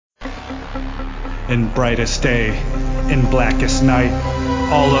in brightest day, in blackest night.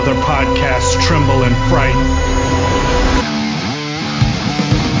 All other podcasts tremble in fright.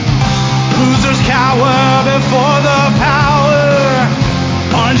 Losers cower before the power.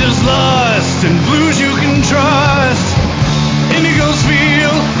 Oranges lust and blues you can trust. Indigos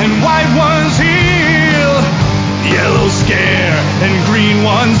feel and white ones heal. Yellow scare and green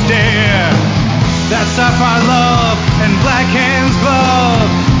ones dare. That sapphire love and black hands glove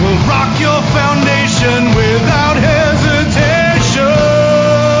will rock your foundation without hesitation.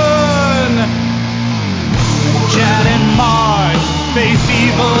 Chad and Marge face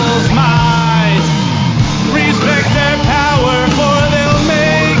evil's might. Respect their power, for they'll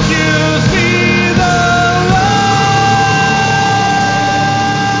make you see the light.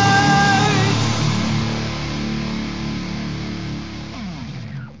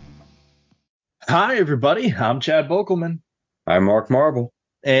 Hi, everybody. I'm Chad Bokelman. I'm Mark Marble.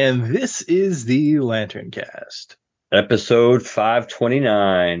 And this is the LanternCast. Episode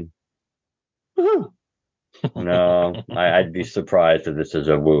 529. Woohoo! No, I'd be surprised if this is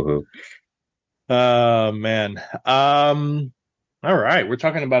a woohoo. Man. All right. We're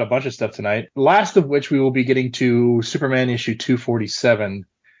talking about a bunch of stuff tonight. Last of which we will be getting to Superman issue 247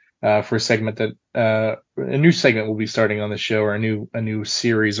 for a segment that a new segment will be starting on the show, or a new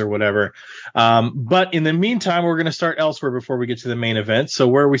series or whatever. But in the meantime, we're going to start elsewhere before we get to the main event. So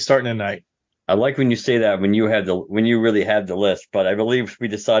where are we starting tonight? I like when you say that when you really had the list, but I believe we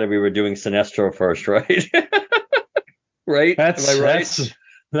decided we were doing Sinestro first, right? Right? Am I right?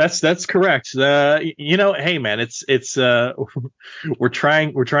 That's correct. Hey man, it's we're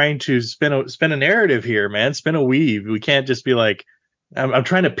trying to spin a narrative here, man. Spin a weave. We can't just be like, I'm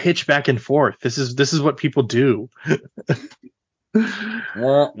trying to pitch back and forth. This is what people do.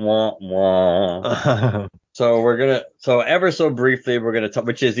 Wah, wah, wah. So ever so briefly, we're gonna talk,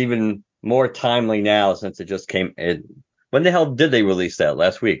 which is even more timely now since it just came in. When the hell did they release that?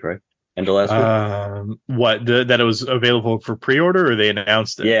 Last week, right? End of last week? That it was available for pre-order, or they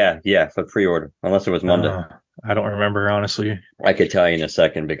announced it? Yeah, for pre-order, unless it was Monday. I don't remember, honestly. I could tell you in a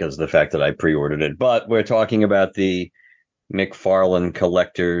second because of the fact that I pre-ordered it. But we're talking about the McFarlane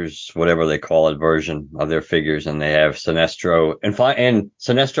collectors, whatever they call it, version of their figures, and they have Sinestro and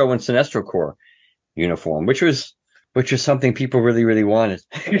Sinestro and Sinestro Corps uniform, which was something people really, really wanted.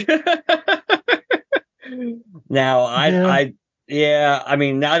 Now, I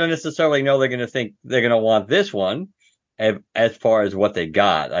mean, I don't necessarily know they're going to think they're going to want this one as far as what they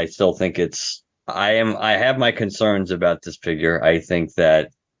got. I still think I have my concerns about this figure. I think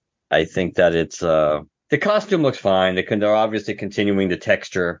that it's, the costume looks fine. They're obviously continuing the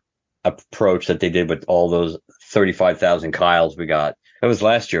texture approach that they did with all those 35,000 Kyles we got. That was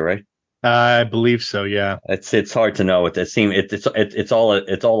last year, right? I believe so. Yeah. It's hard to know. It's all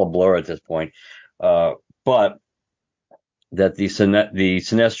a blur at this point. But that the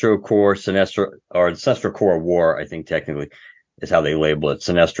Sinestro Corps, Sinestro Corps War, I think technically is how they label it,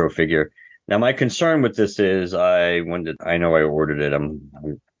 Sinestro figure. Now, my concern with this is I know I ordered it.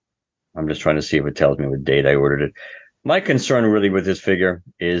 I'm just trying to see if it tells me what date I ordered it. My concern really with this figure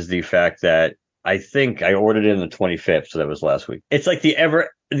is the fact that I think I ordered it on the 25th, so that was last week. It's like the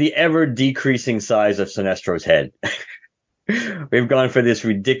ever decreasing size of Sinestro's head. We've gone for this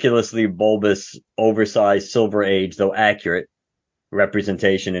ridiculously bulbous, oversized Silver Age, though accurate,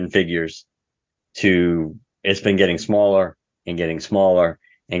 representation in figures to it's been getting smaller and getting smaller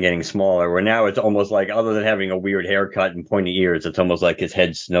and getting smaller, where now it's almost like, other than having a weird haircut and pointy ears, it's almost like his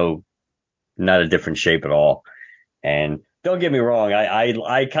head's not a different shape at all. And don't get me wrong, I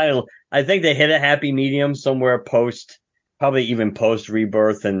think they hit a happy medium somewhere probably even post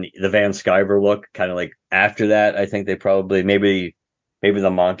Rebirth and the Van Sciver look, kind of like after that. I think they probably maybe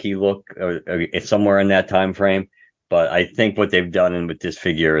the Monkey look, or it's somewhere in that time frame. But I think what they've done with this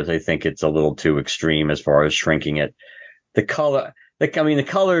figure is I think it's a little too extreme as far as shrinking it. The colors,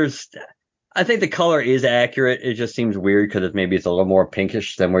 I think the color is accurate. It just seems weird because it's a little more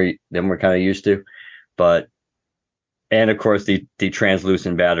pinkish than we're kind of used to. And of course the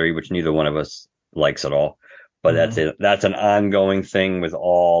translucent battery, which neither one of us likes at all. But that's an ongoing thing with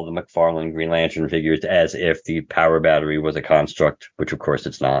all the McFarlane Green Lantern figures, as if the power battery was a construct, which of course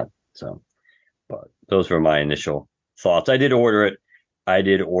it's not. So, but those were my initial thoughts. I did order it,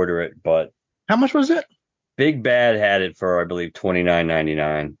 but how much was it? Big Bad had it for, I believe,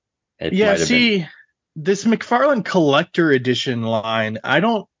 $29.99. Yeah, see, this McFarlane Collector Edition line, I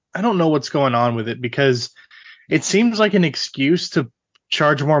don't know what's going on with it, because it seems like an excuse to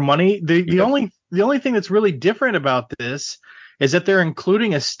charge more money. The only thing that's really different about this is that they're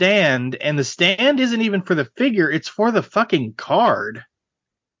including a stand, and the stand isn't even for the figure, it's for the fucking card.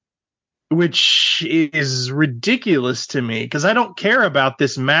 which is ridiculous to me because I don't care about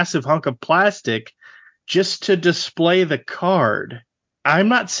this massive hunk of plastic just to display the card. I'm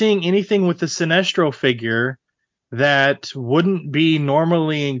not seeing anything with the Sinestro figure that wouldn't be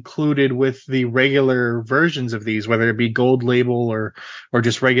normally included with the regular versions of these, whether it be gold label or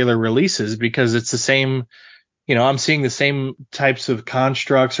just regular releases, because it's the same. I'm seeing the same types of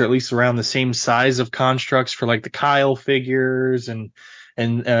constructs, or at least around the same size of constructs for like the Kyle figures and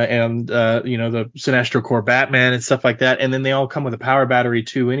the Sinestro Corps Batman and stuff like that. And then they all come with a power battery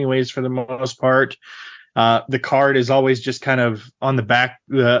too, anyways, for the most part. The card is always just kind of on the back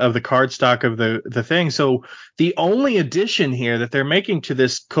of the card stock of the thing. So the only addition here that they're making to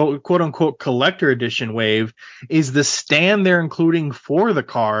this quote unquote collector edition wave is the stand they're including for the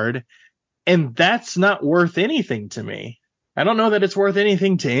card. And that's not worth anything to me. I don't know that it's worth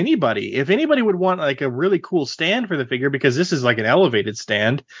anything to anybody. If anybody would want like a really cool stand for the figure, because this is like an elevated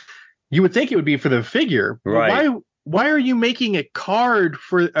stand, you would think it would be for the figure. Right. Why are you making a card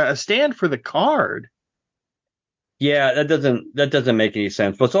for a stand for the card? Yeah, that doesn't make any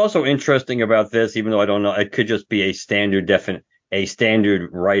sense. What's also interesting about this, even though I don't know, it could just be a standard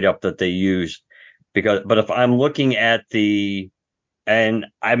write up that they use, but if I'm looking at and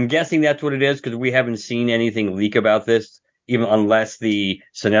I'm guessing that's what it is because we haven't seen anything leak about this, even unless the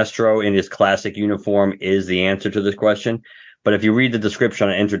Sinestro in his classic uniform is the answer to this question. But if you read the description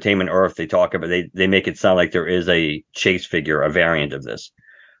on Entertainment Earth, they talk about they make it sound like there is a chase figure, a variant of this.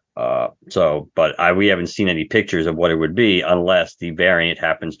 But we haven't seen any pictures of what it would be unless the variant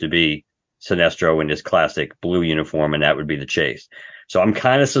happens to be Sinestro in his classic blue uniform, and that would be the chase. So I'm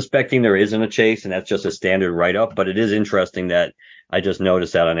kind of suspecting there isn't a chase, and that's just a standard write-up. But it is interesting that I just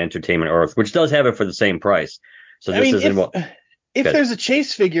noticed that on Entertainment Earth, which does have it for the same price. So this isn't if good. There's a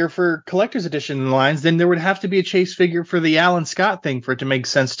chase figure for collector's edition lines, then there would have to be a chase figure for the Alan Scott thing for it to make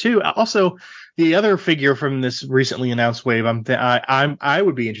sense too. Also, the other figure from this recently announced wave I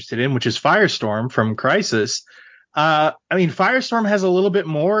would be interested in, which is Firestorm from Crisis. Firestorm has a little bit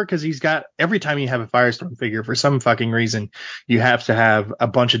more because he's got, every time you have a Firestorm figure, for some fucking reason, you have to have a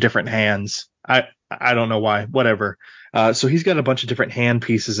bunch of different hands. I don't know why, whatever. So he's got a bunch of different hand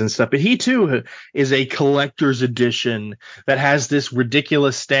pieces and stuff, but he too is a collector's edition that has this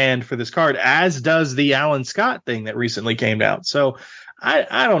ridiculous stand for this card, as does the Alan Scott thing that recently came out. So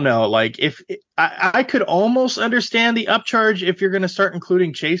I don't know, like if I could almost understand the upcharge if you're going to start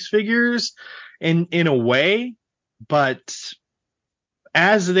including chase figures in a way, but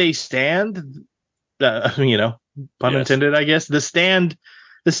as they stand, pun intended, I guess, the stand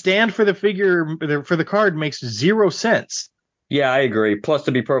for the figure for the card makes zero sense. Yeah, I agree. Plus,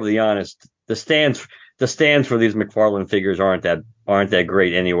 to be perfectly honest, the stands for these McFarlane figures aren't that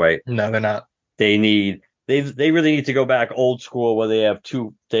great anyway. No, they're not. They really need to go back old school where they have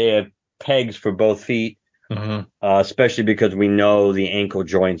pegs for both feet, especially because we know the ankle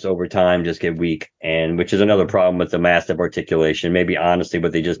joints over time just get weak, and which is another problem with the massive articulation. Maybe honestly,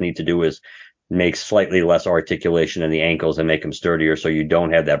 what they just need to do is make slightly less articulation in the ankles and make them sturdier, so you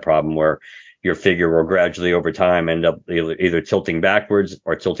don't have that problem where your figure will gradually over time end up either tilting backwards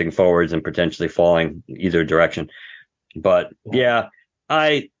or tilting forwards and potentially falling either direction. But yeah,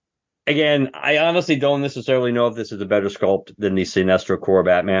 I honestly don't necessarily know if this is a better sculpt than the Sinestro Corps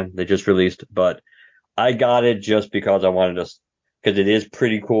Batman they just released, but I got it just because I wanted to, because it is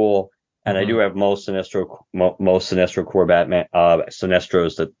pretty cool. And I do have most Sinestro Corps Batman,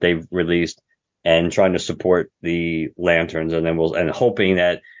 Sinestros that they've released, and trying to support the Lanterns. And then and hoping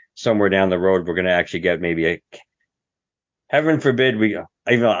that somewhere down the road, we're going to actually get maybe heaven forbid,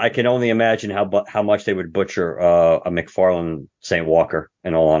 I can only imagine how much they would butcher a McFarlane St. Walker,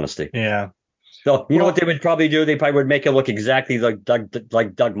 in all honesty. Yeah. So you know what they would probably do? They probably would make it look exactly like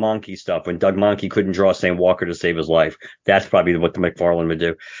Doug Monkey stuff when Doug Monkey couldn't draw St. Walker to save his life. That's probably what the McFarlane would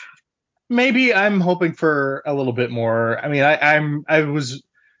do. Maybe I'm hoping for a little bit more. I mean,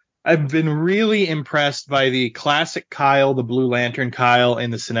 I've been really impressed by the classic Kyle, the Blue Lantern Kyle,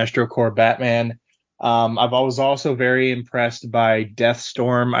 and the Sinestro Corps Batman. I was also very impressed by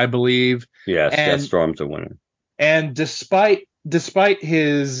Deathstorm, I believe. Yes, Deathstorm's a winner. And despite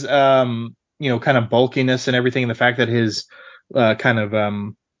his kind of bulkiness and everything, and the fact that his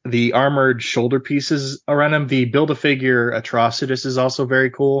the armored shoulder pieces around him, the Build-A-Figure Atrocitus is also very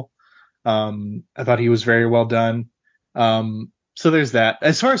cool. I thought he was very well done. So there's that.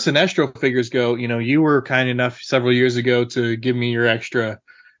 As far as Sinestro figures go, you were kind enough several years ago to give me your extra,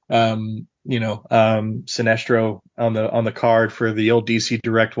 Sinestro on the card for the old DC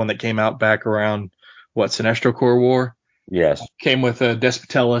Direct one that came out back around Sinestro Corps War. Yes, came with a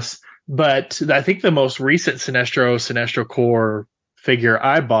Despotellus, but I think the most recent Sinestro Corps figure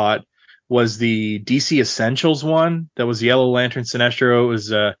I bought was the DC Essentials one. That was Yellow Lantern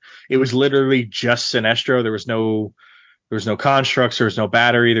Sinestro. It was literally just Sinestro. There was no constructs, there was no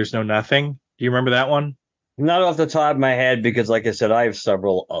battery, there's no nothing. Do you remember that one? Not off the top of my head, because like I said, I have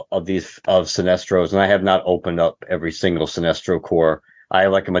several of these of Sinestros, and I have not opened up every single Sinestro core. I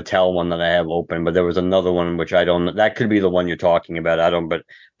have like a Mattel one that I have open, but there was another one which I don't. That could be the one you're talking about. I don't, but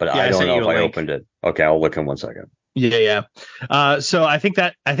Yeah, I I don't sent know you if a I link. opened it. Okay, I'll look in 1 second. Yeah. So I think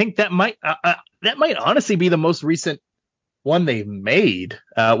that might honestly be the most recent one they made,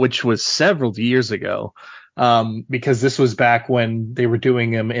 which was several years ago. Because this was back when they were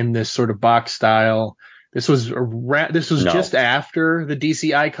doing them in this sort of box style. This was No. just after the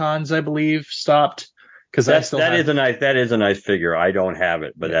DC Icons, I believe, stopped. Because that is a nice figure. I don't have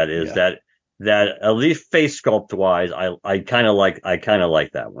it, but that at least face sculpt wise, I kind of like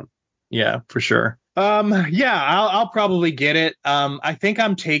that one. Yeah, for sure. Yeah, I'll probably get it. I think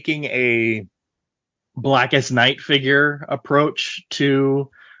I'm taking a Blackest Night figure approach to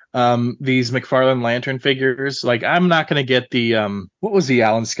these McFarlane Lantern figures. Like, I'm not going to get the what was the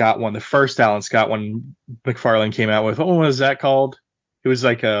Alan Scott one, the first Alan Scott one McFarlane came out with. What was that called? It was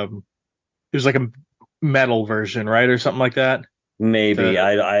like a metal version, right, or something like that. Maybe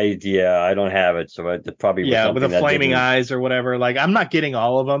I don't have it, so it probably was something with the that flaming didn't. eyes or whatever. Like, I'm not getting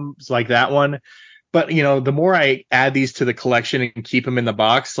all of them. It's like that one. But, the more I add these to the collection and keep them in the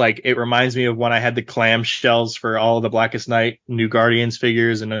box, like, it reminds me of when I had the clam shells for all of the Blackest Night New Guardians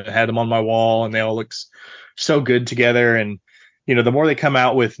figures, and I had them on my wall, and they all look so good together. And, the more they come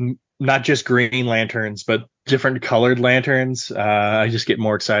out with not just green lanterns, but different colored lanterns, I just get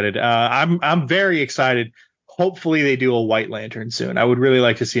more excited. I'm very excited. Hopefully they do a white lantern soon. I would really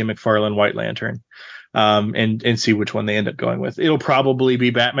like to see a McFarlane white lantern. And see which one they end up going with. It'll probably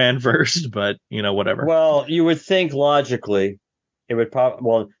be Batman first, but whatever. Well, you would think logically it would probably.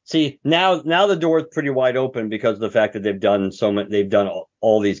 Well, see now the door is pretty wide open because of the fact that they've done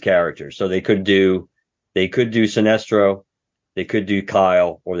all these characters. So they could do Sinestro, they could do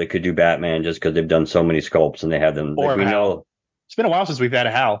Kyle, or they could do Batman just because they've done so many sculpts and they have them. Or we Hal. know. It's been a while since we've had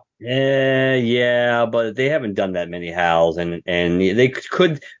a Hal. Yeah, but they haven't done that many Hals, and they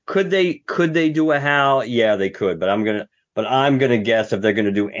could they do a Hal? Yeah, they could, but I'm gonna guess if they're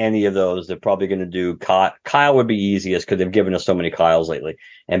gonna do any of those, they're probably gonna do Kyle. Kyle would be easiest because they've given us so many Kyles lately,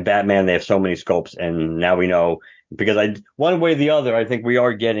 and Batman they have so many sculpts, and now we know because one way or the other, I think we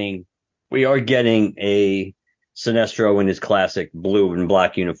are getting a Sinestro in his classic blue and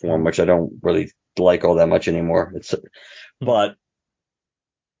black uniform, which I don't really like all that much anymore. But.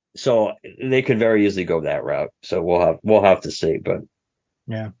 So they could very easily go that route. So we'll have to see. But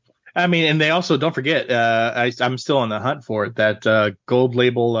yeah, I mean, and they also don't forget. I'm still on the hunt for it. That gold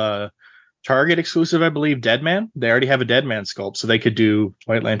label Target exclusive, I believe, Deadman. They already have a Deadman sculpt, so they could do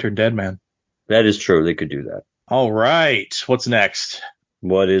White Lantern Deadman. that is true. They could do that. All right, what's next?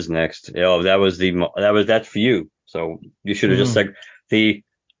 What is next? Oh, that's for you. So you should have just said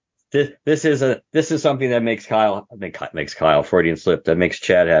this is something that makes Kyle Freudian slip, that makes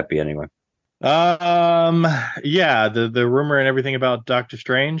Chad happy anyway. Yeah, the rumor and everything about Doctor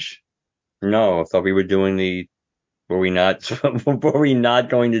Strange. No, I thought we were doing were we not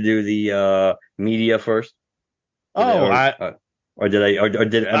going to do the media first? Am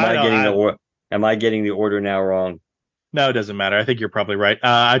I getting the order now wrong? No, it doesn't matter. I think you're probably right.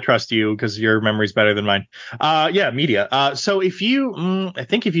 I trust you because your memory's better than mine. Yeah, media. So I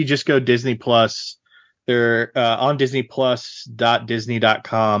think if you just go Disney Plus, they're on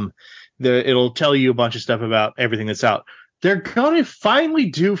disneyplus.disney.com. It'll tell you a bunch of stuff about everything that's out. They're going to finally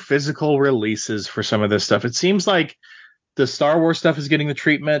do physical releases for some of this stuff. It seems like the Star Wars stuff is getting the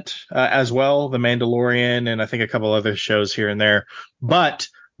treatment as well, The Mandalorian, and I think a couple other shows here and there. But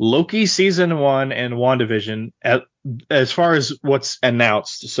Loki season 1 and WandaVision, as far as what's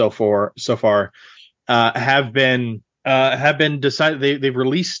announced so far, have been decided. They've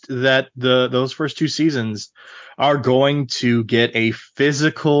released that those first 2 seasons are going to get a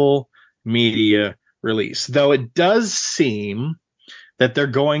physical media release. Though it does seem that they're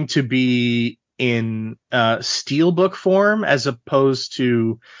going to be in steelbook form as opposed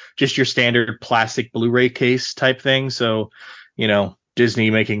to just your standard plastic Blu-ray case type thing. So, Disney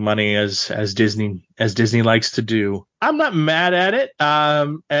making money as Disney likes to do. I'm not mad at it.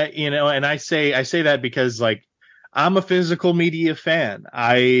 And I say that because, like, I'm a physical media fan.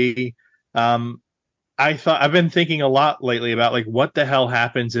 I've been thinking a lot lately about, like, what the hell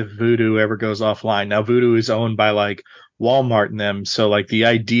happens if Vudu ever goes offline. Now Vudu is owned by like Walmart and them, so like the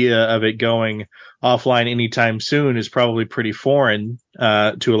idea of it going offline anytime soon is probably pretty foreign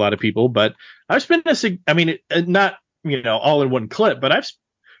to a lot of people. But I've spent not all in one clip, but I've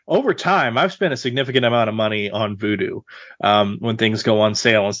over time, I've spent a significant amount of money on Vudu when things go on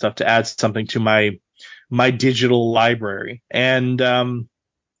sale and stuff to add something to my digital library. And I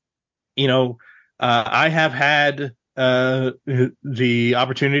have had the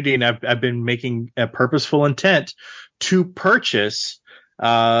opportunity, and I've been making a purposeful intent to purchase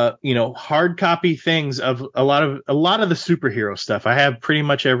hard copy things of a lot of the superhero stuff. I have pretty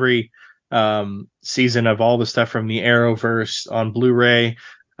much every season of all the stuff from the Arrowverse on Blu-ray.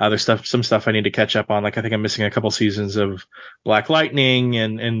 There's some stuff I need to catch up on. Like I think I'm missing a couple seasons of Black Lightning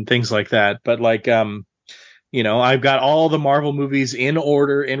and things like that. But like I've got all the Marvel movies in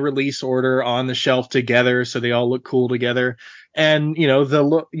release order on the shelf together, so they all look cool together. And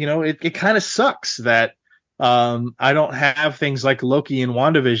it kind of sucks that I don't have things like Loki and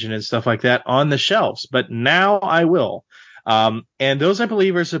WandaVision and stuff like that on the shelves, but now I will. And those, I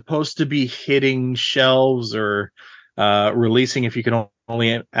believe, are supposed to be hitting shelves or releasing if you can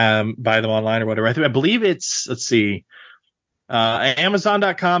only buy them online or whatever. I believe it's, let's see,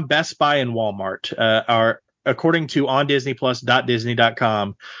 Amazon.com, Best Buy, and Walmart are, according to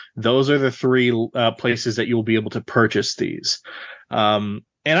ondisneyplus.disney.com, those are the three places that you'll be able to purchase these. And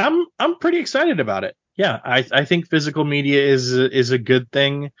I'm pretty excited about it. Yeah, I think physical media is a good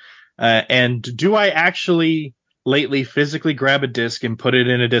thing. And do I actually lately physically grab a disc and put it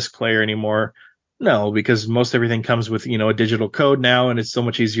in a disc player anymore? No, because most everything comes with, a digital code now, and it's so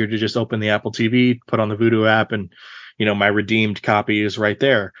much easier to just open the Apple TV, put on the Vudu app, and, my redeemed copy is right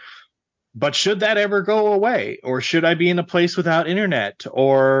there. But should that ever go away? Or should I be in a place without internet?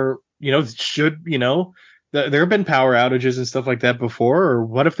 Or, there have been power outages and stuff like that before. Or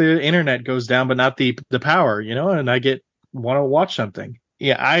what if the internet goes down, but not the power, and I want to watch something?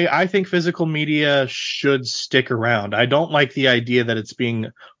 Yeah, I think physical media should stick around. I don't like the idea that it's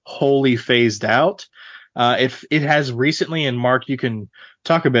being wholly phased out. If it has recently, and Mark, you can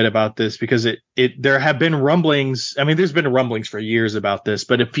talk a bit about this because there have been rumblings. I mean, there's been rumblings for years about this,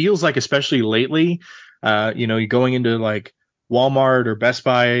 but it feels like, especially lately, you're going into like Walmart or Best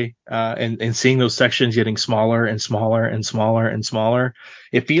Buy, and seeing those sections getting smaller and smaller and smaller and smaller.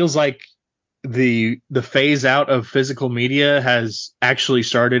 It feels like the phase out of physical media has actually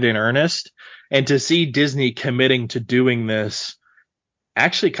started in earnest, and to see Disney committing to doing this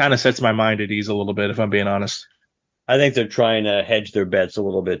actually kind of sets my mind at ease a little bit, if I'm being honest. I think they're trying to hedge their bets a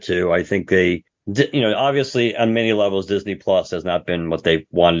little bit too. I think obviously on many levels, Disney Plus has not been what they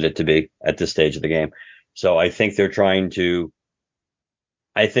wanted it to be at this stage of the game. So I think they're trying to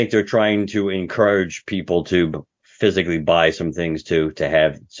encourage people to physically buy some things to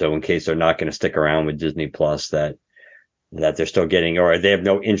have. So in case they're not going to stick around with Disney Plus, that they're still getting, or they have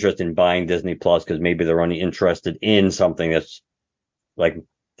no interest in buying Disney Plus because maybe they're only interested in something that's like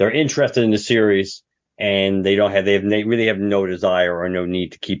they're interested in the series and they really have no desire or no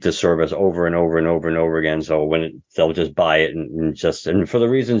need to keep the service over and over and over and over again. So they'll just buy it and for the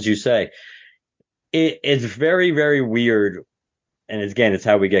reasons you say, it's very, very weird. And again, it's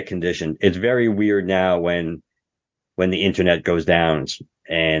how we get conditioned. It's very weird now when the internet goes down.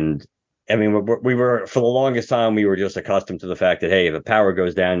 And I mean, we were for the longest time, we were just accustomed to the fact that, hey, if the power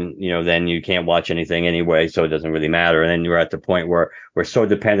goes down, then you can't watch anything anyway. So it doesn't really matter. And then you're at the point where we're so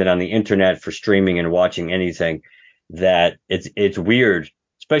dependent on the internet for streaming and watching anything that it's weird,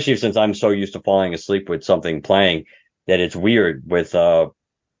 especially since I'm so used to falling asleep with something playing, that it's weird with,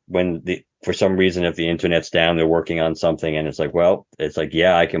 for some reason, if the internet's down, they're working on something and it's like,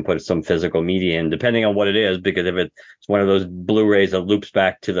 yeah, I can put some physical media in, depending on what it is, because if it's one of those Blu-rays that loops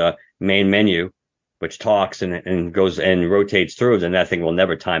back to the main menu, which talks and goes and rotates through, then that thing will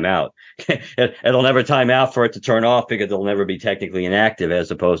never time out. It'll never time out for it to turn off because it'll never be technically inactive, as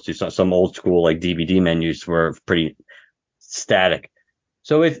opposed to some old school like DVD menus were pretty static.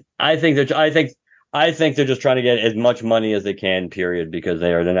 So I think they're just trying to get as much money as they can, period, because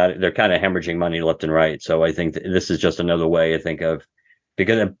they're kind of hemorrhaging money left and right. So I think this is just another way I think of,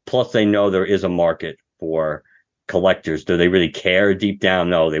 because plus they know there is a market for collectors. Do they really care deep down?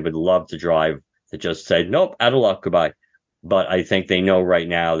 No, they would love to drive to just say, nope, out of luck, goodbye. But I think they know right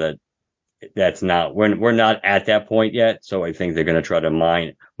now that we're not at that point yet. So I think they're going to try to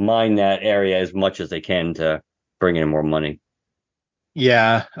mine that area as much as they can to bring in more money.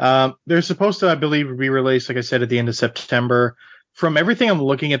 Yeah, they're supposed to, I believe, be released, like I said, at the end of September. From everything I'm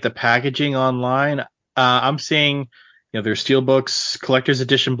looking at the packaging online, I'm seeing, there's Steelbooks, Collector's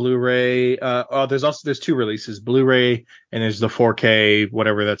Edition Blu-ray. There's two releases, Blu-ray, and there's the 4K,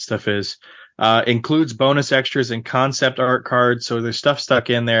 whatever that stuff is. Includes bonus extras and concept art cards, so there's stuff stuck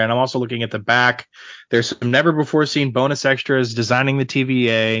in there. And I'm also looking at the back. There's some never before seen bonus extras, designing the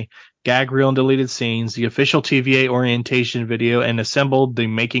TVA, gag reel and deleted scenes, the official TVA orientation video, and assembled the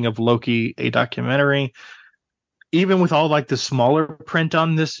Making of Loki, a documentary. Even with all like the smaller print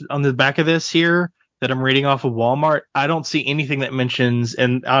on the back of this here that I'm reading off of Walmart, I don't see anything that mentions,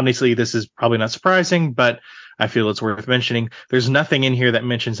 and honestly, this is probably not surprising, but I feel it's worth mentioning. There's nothing in here that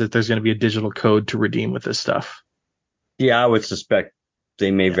mentions that there's going to be a digital code to redeem with this stuff. Yeah, I would suspect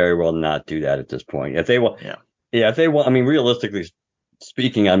they may very well not do that at this point. If they want, Yeah. if they want, I mean, realistically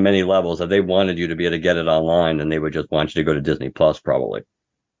speaking, on many levels, if they wanted you to be able to get it online, then they would just want you to go to Disney Plus, probably.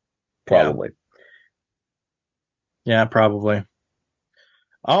 Yeah, probably.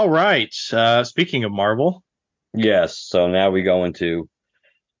 All right. Speaking of Marvel. Yes. So now we go into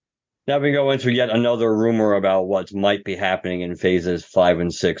yet another rumor about what might be happening in phases 5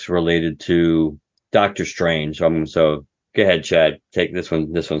 and 6 related to Doctor Strange. So go ahead, Chad. Take this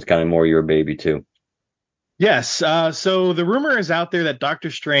one. This one's kind of more your baby too. Yes. So the rumor is out there that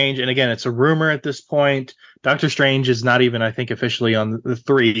Doctor Strange, and again, it's a rumor at this point. Doctor Strange is not even, I think, officially on the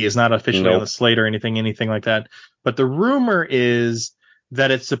 3, is not officially on the slate or anything like that. But the rumor is that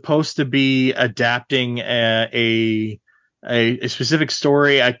it's supposed to be adapting a specific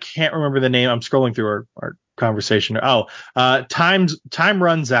story. I can't remember the name. I'm scrolling through our conversation. Time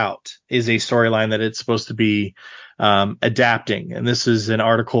Runs Out is a storyline that it's supposed to be adapting. And this is an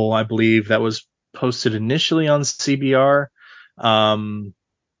article, I believe, that was posted initially on CBR. But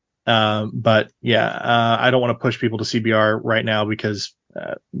yeah, I don't want to push people to CBR right now because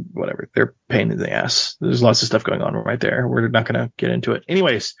whatever, they're pain in the ass. There's lots of stuff going on right there. We're not going to get into it.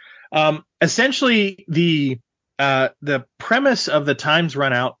 Anyways, essentially the premise of the Time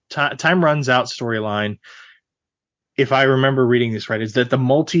Runs Out storyline, if I remember reading this right, is that the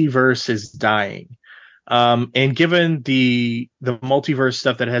multiverse is dying. And given the multiverse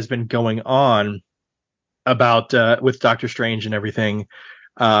stuff that has been going on about with Doctor Strange and everything,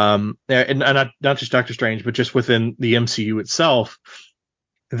 and not just Doctor Strange, but just within the MCU itself,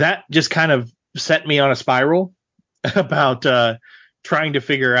 that just kind of set me on a spiral about trying to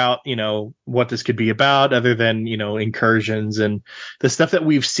figure out, what this could be about, other than, incursions and the stuff that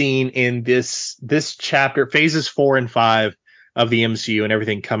we've seen in this chapter, phases 4 and 5 of the MCU and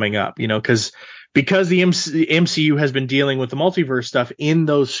everything coming up, because the MCU has been dealing with the multiverse stuff in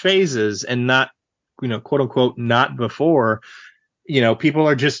those phases and not, quote unquote, not before, people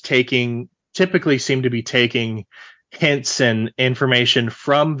are just typically seem to be taking hints and information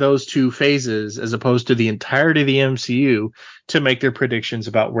from those 2 phases as opposed to the entirety of the MCU to make their predictions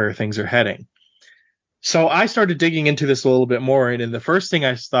about where things are heading. So I started digging into this a little bit more. And the first thing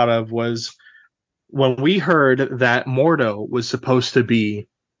I thought of was when we heard that Mordo was supposed to be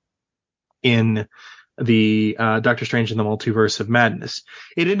in the Doctor Strange in the Multiverse of Madness,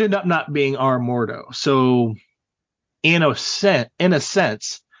 it ended up not being our Mordo. So in a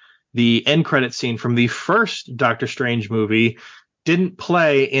sense, the end credit scene from the first Doctor Strange movie didn't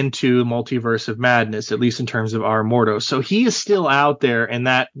play into Multiverse of Madness, at least in terms of our Mordo. So he is still out there, and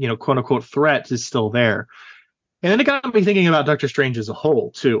that, quote unquote threat is still there. And then it got me thinking about Doctor Strange as a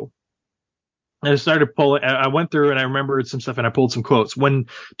whole too. And I went through and I remembered some stuff and I pulled some quotes. When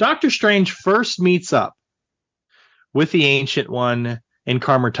Doctor Strange first meets up with the Ancient One in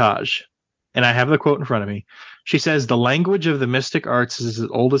Carmitage, and I have the quote in front of me. She says, "The language of the mystic arts is as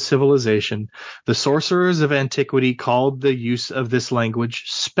old as civilization. The sorcerers of antiquity called the use of this language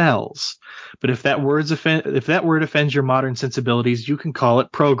spells. But if that word offends your modern sensibilities, you can call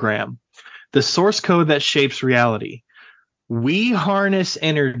it program. The source code that shapes reality. We harness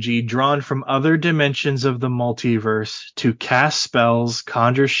energy drawn from other dimensions of the multiverse to cast spells,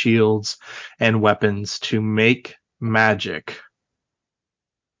 conjure shields, and weapons to make magic."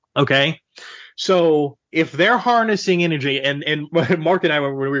 Okay? So if they're harnessing energy, and Mark and I,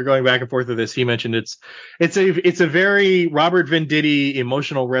 when we were going back and forth with this, he mentioned it's a very Robert Venditti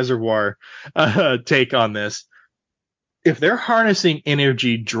emotional reservoir take on this. If they're harnessing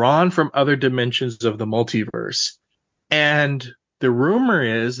energy drawn from other dimensions of the multiverse, and the rumor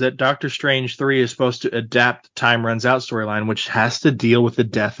is that Doctor Strange 3 is supposed to adapt Time Runs Out storyline, which has to deal with the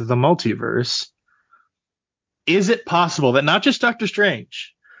death of the multiverse, is it possible that not just Doctor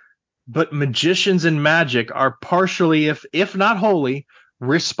Strange, but magicians and magic are partially, if not wholly,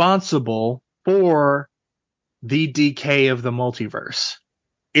 responsible for the decay of the multiverse?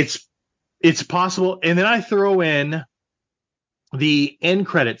 It's possible. And then I throw in the end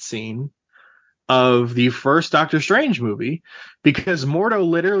credit scene of the first Doctor Strange movie, because Mordo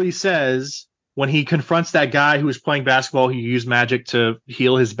literally says when he confronts that guy who was playing basketball, he used magic to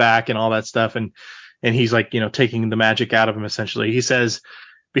heal his back and all that stuff. And he's like, taking the magic out of him, essentially. He says,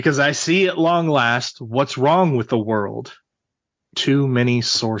 "Because I see at long last what's wrong with the world. too many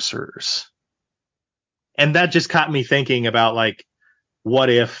sorcerers. And that just caught me thinking about, like, what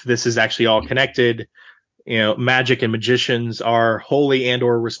if this is actually all connected? Magic and magicians are wholly and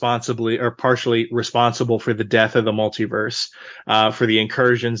or responsibly or partially responsible for the death of the multiverse, for the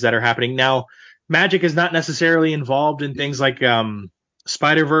incursions that are happening. Now, magic is not necessarily involved in things like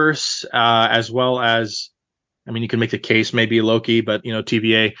Spider-Verse, as well as, I mean, you can make the case maybe Loki, but,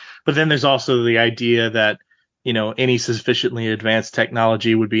 TVA. But then there's also the idea that, any sufficiently advanced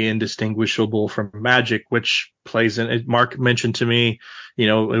technology would be indistinguishable from magic, which plays in. Mark mentioned to me, it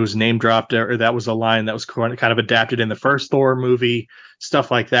was name dropped, or that was a line that was kind of adapted in the first Thor movie,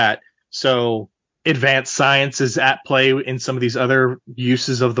 stuff like that. So advanced science is at play in some of these other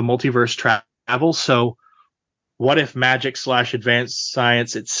uses of the multiverse travel. So what if magic / advanced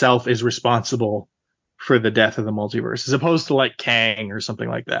science itself is responsible for the death of the multiverse, as opposed to like Kang or something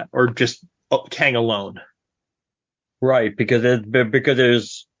like that, or just Kang alone? Right, because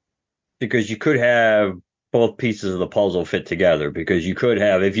you could have both pieces of the puzzle fit together. Because you could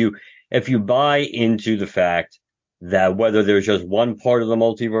have, if you buy into the fact that whether there's just one part of the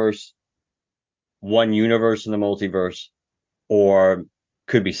multiverse, one universe in the multiverse, or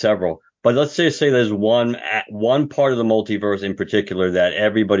could be several. But let's just say there's one part of the multiverse in particular that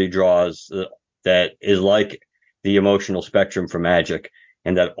everybody draws, that is like the emotional spectrum for magic,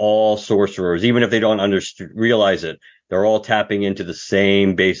 and that all sorcerers, even if they don't realize it, they're all tapping into the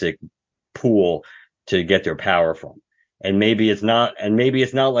same basic pool to get their power from. And maybe it's not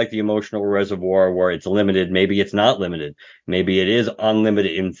like the emotional reservoir where it's limited. Maybe it's not limited. Maybe it is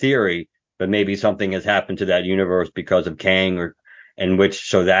unlimited in theory, but maybe something has happened to that universe because of Kang,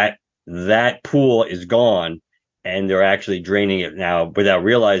 so that pool is gone, and they're actually draining it now without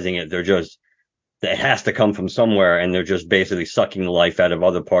realizing it. It has to come from somewhere, and they're just basically sucking the life out of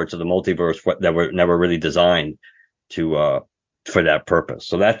other parts of the multiverse that were never really designed for that purpose.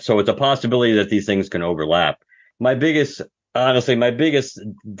 So it's a possibility that these things can overlap. Honestly, my biggest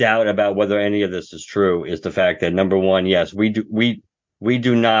doubt about whether any of this is true is the fact that, number one, yes, we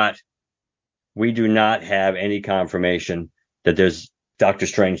do not have any confirmation that there's Doctor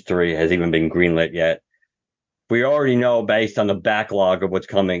Strange 3 has even been greenlit yet. We already know, based on the backlog of what's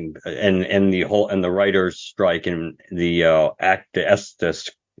coming and the writers' strike and the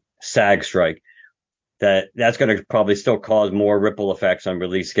SAG strike, that's going to probably still cause more ripple effects on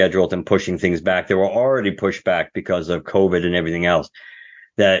release schedules and pushing things back. They were already pushed back because of COVID and everything else.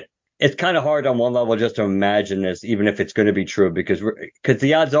 That it's kind of hard on one level just to imagine this, even if it's going to be true, because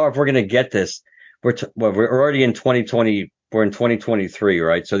the odds are, if we're going to get this, we're already in 2020. We're in 2023,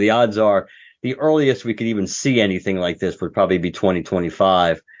 right? So the odds are, the earliest we could even see anything like this would probably be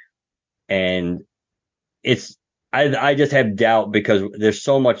 2025. And I just have doubt, because there's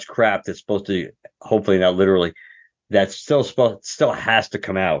so much crap that's supposed to, hopefully not literally, that still has to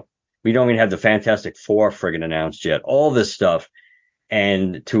come out. We don't even have the Fantastic Four friggin' announced yet. All this stuff.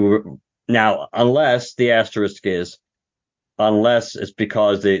 And now, unless the asterisk is, unless it's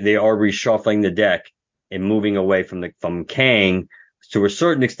because they are reshuffling the deck and moving away from Kang to a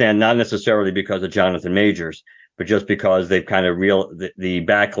certain extent, not necessarily because of Jonathan Majors, but just because they've kind of the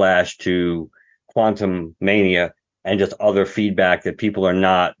backlash to Quantum Mania and just other feedback that people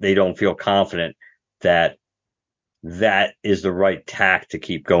they don't feel confident that is the right tack to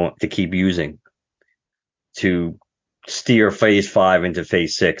keep using to steer phase 5 into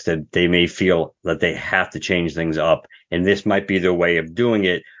phase 6, that they may feel that they have to change things up. And this might be their way of doing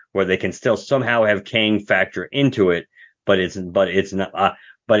it, where they can still somehow have Kang factor into it, but it's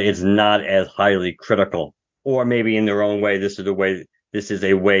not as highly critical. Or maybe in their own way, this is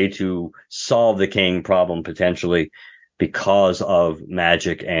a way to solve the Kang problem potentially, because of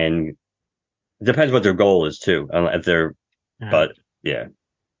magic, and it depends what their goal is too. But yeah.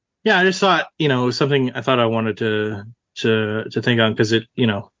 Yeah, I just thought, something I thought I wanted to think on, because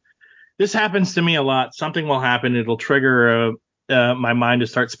this happens to me a lot. Something will happen, it'll trigger my mind to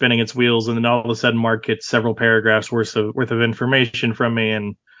start spinning its wheels, and then all of a sudden Mark gets several paragraphs worth of information from me,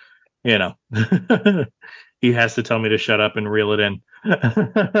 and he has to tell me to shut up and reel it in.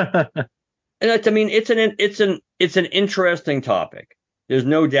 And it's an interesting topic. There's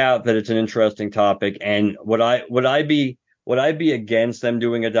no doubt that it's an interesting topic. And would I be against them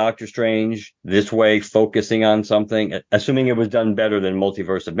doing a Doctor Strange this way, focusing on something, assuming it was done better than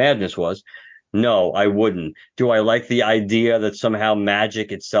Multiverse of Madness was? No, I wouldn't. Do I like the idea that somehow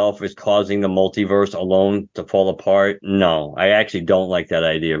magic itself is causing the multiverse alone to fall apart? No, I actually don't like that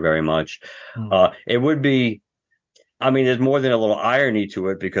idea very much. It would be, there's more than a little irony to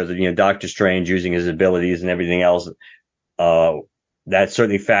it, because of, Doctor Strange using his abilities and everything else, that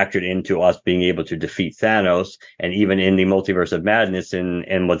certainly factored into us being able to defeat Thanos, and even in the Multiverse of Madness,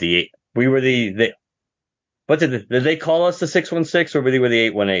 and what we were what did they call us, the 616, or we were the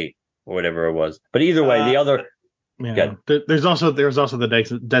 818 or whatever it was? But either way, the other. Yeah, there's also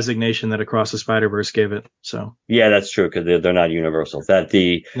the designation that Across the Spider-Verse gave it. So yeah, that's true, because they're not universal. That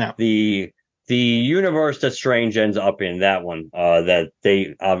the no. the universe that Strange ends up in, that one, that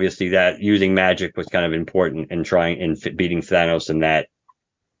they obviously, that using magic was kind of important in beating Thanos in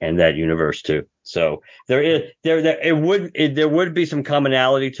that universe too. So there would be some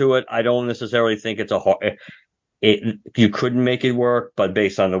commonality to it. I don't necessarily think it's you couldn't make it work, but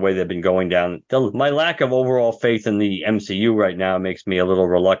based on the way they've been going down, my lack of overall faith in the MCU right now makes me a little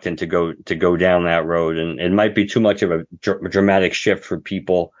reluctant to go down that road, and it might be too much of a dramatic shift for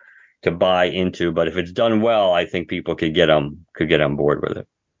people to buy into. But if it's done well, I think people could get on board with it.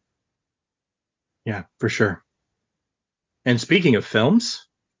 Yeah, for sure. And speaking of films,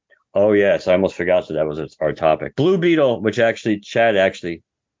 oh yes, I almost forgot that was our topic. Blue Beetle, which Chad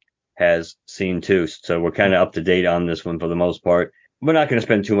has seen too, so we're kind of up to date on this one for the most part. We're not going to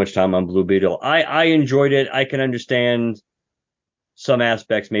spend too much time on Blue Beetle. I enjoyed it. I can understand some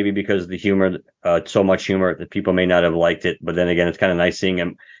aspects, maybe because of the humor, so much humor that people may not have liked it. But then again, it's kind of nice seeing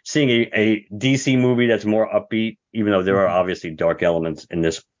a DC movie that's more upbeat, even though there are obviously dark elements in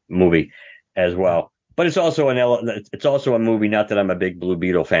this movie as well. But it's also a movie, not that I'm a big Blue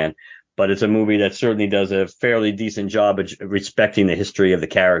Beetle fan, but it's a movie that certainly does a fairly decent job of respecting the history of the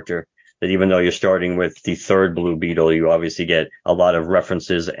character. That even though you're starting with the third Blue Beetle, you obviously get a lot of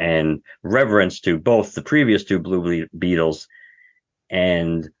references and reverence to both the previous two Blue Beetles.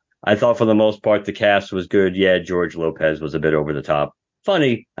 And I thought for the most part the cast was good. Yeah, George Lopez was a bit over the top.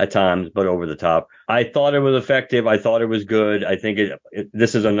 Funny at times, but over the top. I thought it was effective. I thought it was good. I think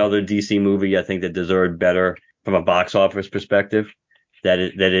this is another DC movie I think that deserved better from a box office perspective.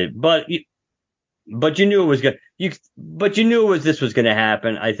 But you knew it was this was going to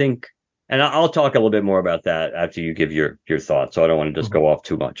happen, I think. And I'll talk a little bit more about that after you give your thoughts. So I don't want to just go off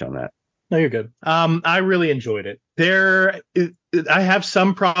too much on that. No, you're good. I really enjoyed it. I have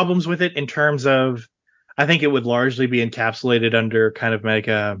some problems with it in terms of, I think it would largely be encapsulated under kind of like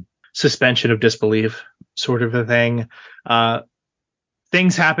a suspension of disbelief sort of a thing.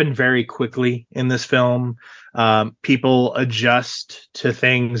 Things happen very quickly in this film. People adjust to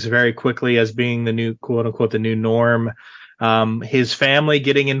things very quickly as being the new, quote unquote, the new norm. His family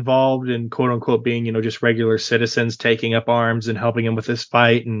getting involved in, quote unquote, being, just regular citizens taking up arms and helping him with this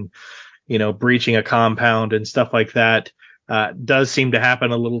fight and, breaching a compound and stuff like that, does seem to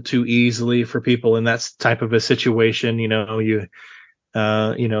happen a little too easily for people in that type of a situation. The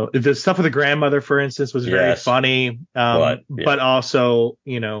stuff with the grandmother, for instance, was very funny. But also,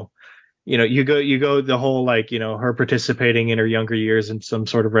 you go the whole, her participating in her younger years in some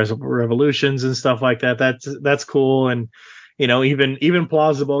sort of revolutions and stuff like that. That's cool. And, even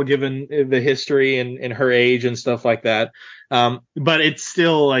plausible given the history and her age and stuff like that. But it's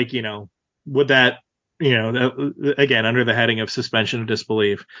still would that, again, under the heading of suspension of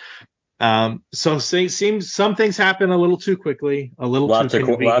disbelief. So seems some things happen a little too quickly, Lots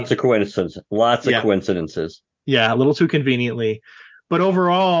of coincidences. Yeah, a little too conveniently. But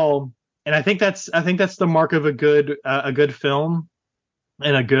overall, and I think that's the mark of a good film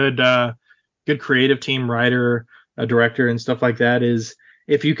and a good creative team, writer, a director, and stuff like that, is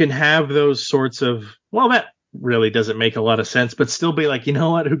if you can have those sorts of, well, that really doesn't make a lot of sense, but still be like, you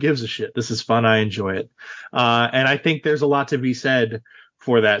know what, who gives a shit? This is fun. I enjoy it. And I think there's a lot to be said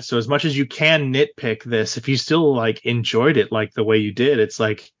for that. So as much as you can nitpick this, if you still enjoyed it the way you did, it's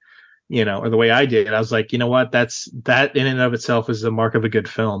or the way I did, I was like, you know what, that in and of itself is the mark of a good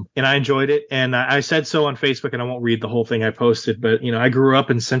film. And I enjoyed it. And I said so on Facebook, and I won't read the whole thing I posted, but I grew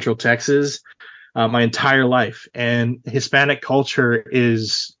up in Central Texas my entire life, and Hispanic culture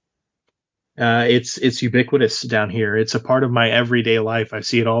is it's ubiquitous down here. It's a part of my everyday life. I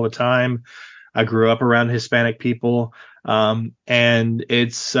see it all the time. I grew up around Hispanic people. And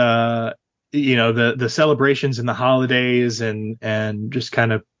it's, the celebrations and the holidays and just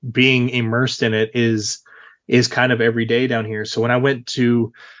kind of being immersed in it is kind of every day down here. So when I went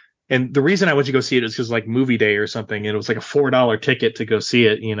to, and the reason I went to go see it is because movie day or something, and it was a $4 ticket to go see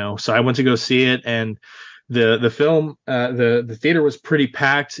it, so I went to go see it, and the film, the theater was pretty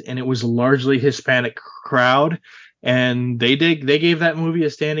packed, and it was largely Hispanic crowd, and they gave that movie a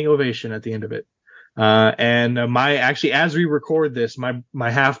standing ovation at the end of it. And actually, as we record this, my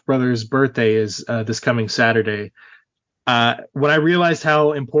half brother's birthday is this coming Saturday. When I realized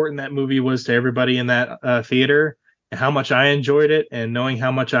how important that movie was to everybody in that theater, and how much I enjoyed it, and knowing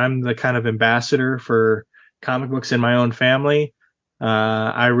how much I'm the kind of ambassador for comic books in my own family,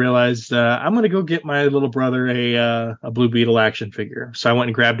 I realized I'm going to go get my little brother a Blue Beetle action figure. So I went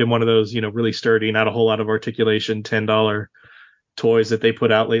and grabbed him one of those, really sturdy, not a whole lot of articulation, $10 toys that they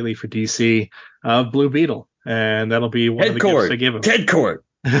put out lately for DC of Blue Beetle. And that'll be one of the gifts I give him. Ted Cord.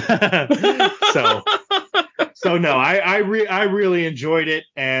 So no, I really enjoyed it,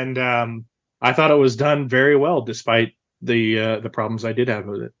 and I thought it was done very well despite the problems I did have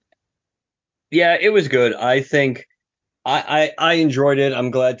with it. Yeah, it was good. I think I enjoyed it.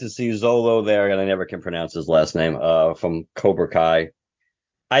 I'm glad to see Zolo there, and I never can pronounce his last name, from Cobra Kai.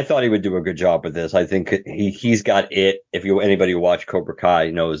 I thought he would do a good job with this. I think he's got it. If anybody who watched Cobra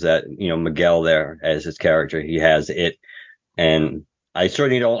Kai knows that, Miguel there as his character, he has it. And I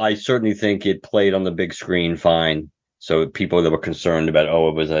certainly think it played on the big screen fine. So people that were concerned about,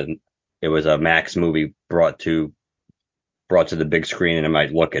 it was a Max movie brought to the big screen and it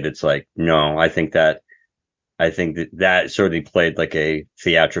might look it. It's like, no, I think that certainly played like a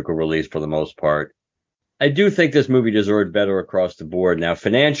theatrical release for the most part. I do think this movie deserved better across the board. Now,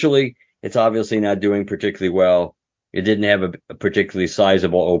 financially, it's obviously not doing particularly well. It didn't have a particularly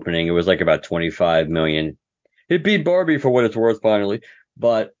sizable opening. It was like about 25 million. It beat Barbie for what it's worth finally.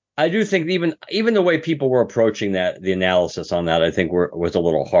 But I do think even the way people were approaching the analysis on that, I think was a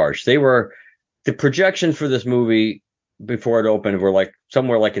little harsh. The projections for this movie before it opened were like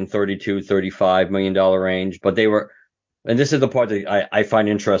somewhere like in $32-35 million range, but they were, and this is the part that I find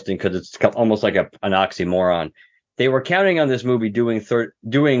interesting because it's almost like an oxymoron. They were counting on this movie doing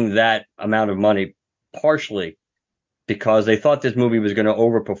that amount of money partially because they thought this movie was going to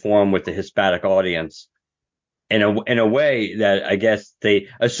overperform with the Hispanic audience in a way that I guess they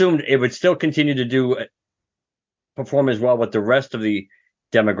assumed it would still continue to perform as well with the rest of the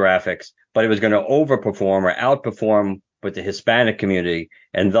demographics, but it was going to overperform or outperform with the Hispanic community,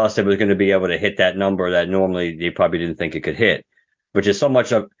 and thus it was going to be able to hit that number that normally they probably didn't think it could hit, which is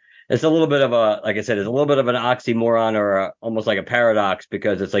it's a little bit of like I said, it's a little bit of an oxymoron or almost like a paradox,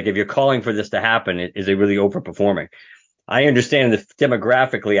 because it's like, if you're calling for this to happen, is it really overperforming? I understand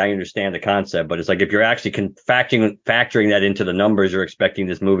demographically, I understand the concept, but it's like, if you're actually factoring that into the numbers you're expecting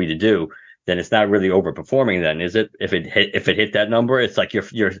this movie to do, then it's not really overperforming then, is it? If it hit that number, it's like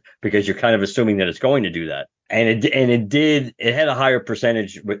you're because you're kind of assuming that it's going to do that. And it had a higher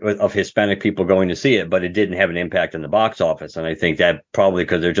percentage of Hispanic people going to see it, but it didn't have an impact on the box office. And I think that probably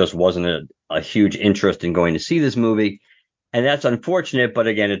because there just wasn't a huge interest in going to see this movie. And that's unfortunate, but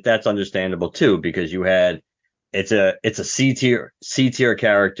again, that's understandable too, because it's a C tier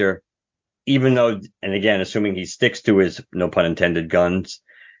character, even though, and again, assuming he sticks to his, no pun intended, guns,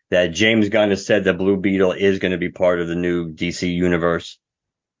 that James Gunn has said that Blue Beetle is going to be part of the new DC universe.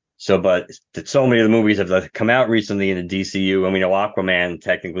 So, but so many of the movies have come out recently in the DCU, and we know Aquaman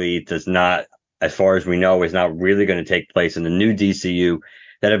technically does not, as far as we know, is not really going to take place in the new DCU,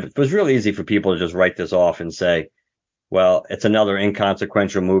 that it was really easy for people to just write this off and say, well, it's another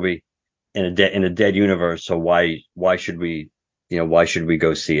inconsequential movie in a dead universe. So why should we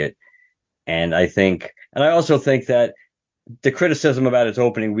go see it? And I also think that the criticism about its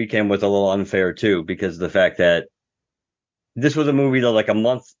opening weekend was a little unfair too, because of the fact that this was a movie that like a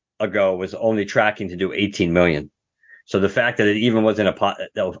month ago was only tracking to do 18 million. So the fact that it even was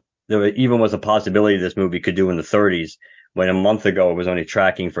there even was a possibility this movie could do in the 30s, when a month ago it was only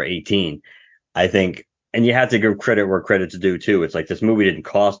tracking for 18, I think. And you have to give credit where credit's due too. It's like, this movie didn't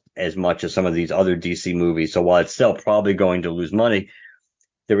cost as much as some of these other DC movies. So while it's still probably going to lose money,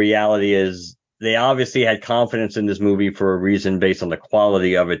 the reality is they obviously had confidence in this movie for a reason, based on the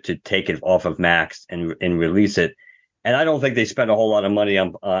quality of it, to take it off of Max and release it. And I don't think they spent a whole lot of money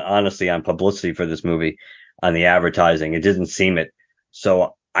honestly on publicity for this movie, on the advertising. It didn't seem it.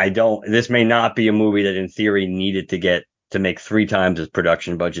 So this may not be a movie that in theory needed to make 3 times its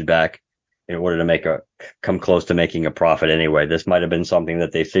production budget back in order to come close to making a profit anyway. This might have been something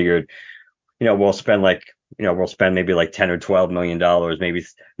that they figured, we'll spend maybe like $10 or $12 million,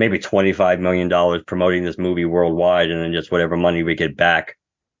 maybe $25 million promoting this movie worldwide, and then just whatever money we get back,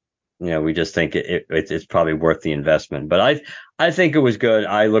 we just think it's probably worth the investment. But I think it was good.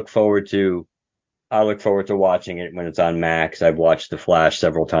 I look forward to watching it when it's on Max. I've watched The Flash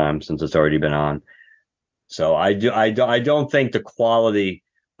several times since it's already been on. So I don't think the quality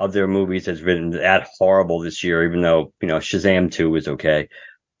of their movies has been that horrible this year, even though, Shazam 2 was okay,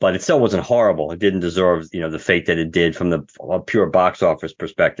 but it still wasn't horrible. It didn't deserve, the fate that it did from a pure box office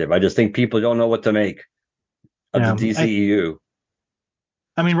perspective. I just think people don't know what to make of the DCEU.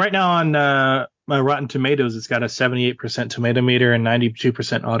 I mean, right now on my Rotten Tomatoes, it's got a 78% tomato meter and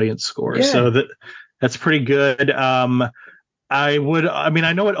 92% audience score. Yeah. So that's pretty good. I mean,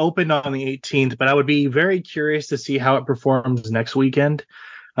 I know it opened on the 18th, but I would be very curious to see how it performs next weekend.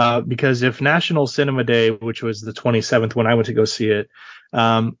 Because if National Cinema Day, which was the 27th when I went to go see it,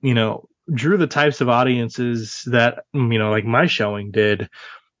 drew the types of audiences that, like my showing did,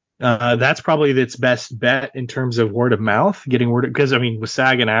 that's probably its best bet in terms of word of mouth, getting word, because I mean, with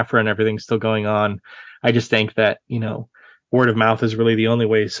SAG and AFTRA and everything still going on, I just think that, word of mouth is really the only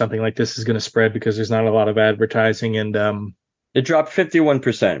way something like this is going to spread, because there's not a lot of advertising. And It dropped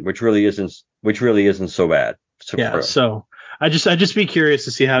 51%, which really isn't so bad. So I just be curious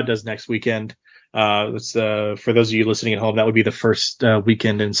to see how it does next weekend. For those of you listening at home, that would be the first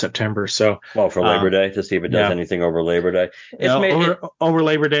weekend in September. So, for Labor Day, to see if it does anything over Labor Day. Over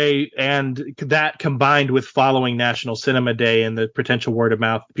Labor Day, and that combined with following National Cinema Day and the potential word of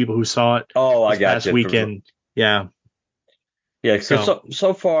mouth, people who saw it last weekend. Yeah.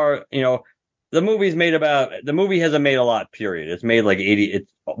 So far, the movie hasn't made a lot, period. It's made like 80.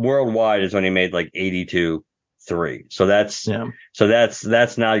 It's worldwide. It's only made like 82.3. So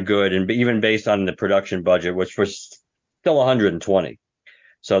that's not good. And even based on the production budget, which was still 120.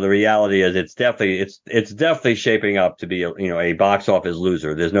 So the reality is, it's definitely shaping up to be a box office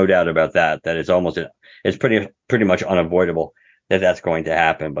loser. There's no doubt about that. That it's pretty much unavoidable that that's going to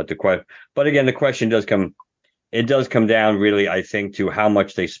happen. But again, the question does come. It does come down, really, I think, to how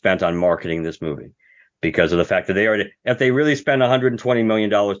much they spent on marketing this movie, because of the fact that if they really spent $120 million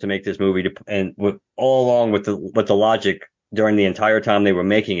to make this movie, all along with the logic during the entire time they were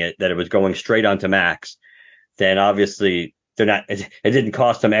making it, that it was going straight onto Max, then obviously it didn't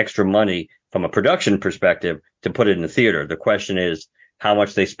cost them extra money from a production perspective to put it in the theater. The question is how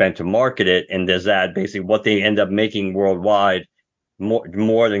much they spent to market it, and does that basically what they end up making worldwide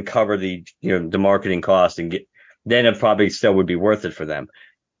more than cover the marketing cost, and then it probably still would be worth it for them.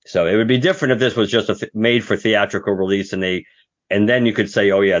 So it would be different if this was just made for theatrical release, and then you could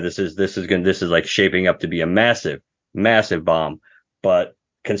say, oh yeah, this is like shaping up to be a massive, massive bomb. But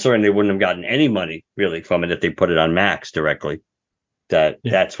considering they wouldn't have gotten any money really from it if they put it on Max directly,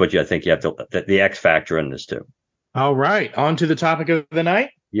 that's what I think you have to, the X factor in this too. All right, on to the topic of the night.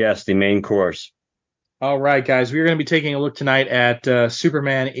 Yes, the main course. All right, guys, we're going to be taking a look tonight at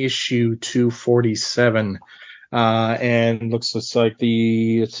Superman issue 247. And looks like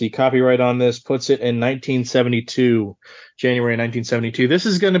copyright on this puts it in 1972, January 1972. This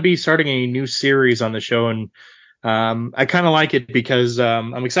is going to be starting a new series on the show, and I kind of like it because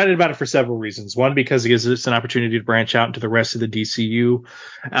I'm excited about it for several reasons. One, because it gives us an opportunity to branch out into the rest of the DCU,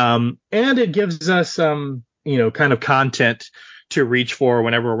 and it gives us kind of content to reach for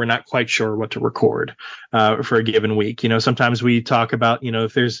whenever we're not quite sure what to record for a given week. Sometimes we talk about,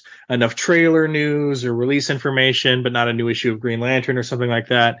 if there's enough trailer news or release information, but not a new issue of Green Lantern or something like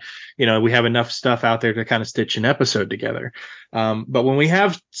that. We have enough stuff out there to kind of stitch an episode together. But when we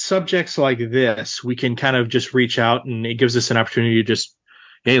have subjects like this, we can kind of just reach out, and it gives us an opportunity to just,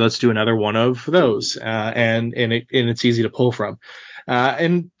 hey, let's do another one of those. And it's easy to pull from.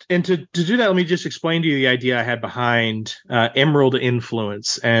 And to do that, let me just explain to you the idea I had behind Emerald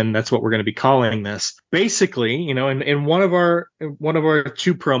Influence, and that's what we're going to be calling this. Basically, in one of our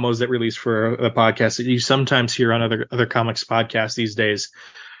two promos that release for the podcast that you sometimes hear on other comics podcasts these days,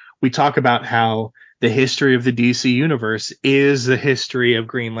 we talk about how the history of the DC universe is the history of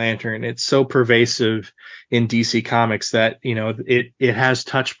Green Lantern. It's so pervasive in DC Comics that it has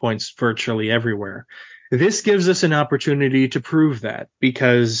touch points virtually everywhere. This gives us an opportunity to prove that,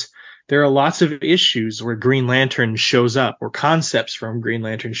 because there are lots of issues where Green Lantern shows up, or concepts from Green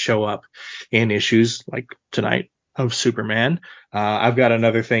Lantern show up in issues like tonight of Superman. I've got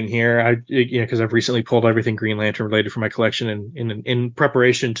another thing here, because I've recently pulled everything Green Lantern related for my collection in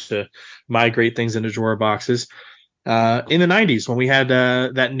preparation to migrate things into drawer boxes. In the 90s, when we had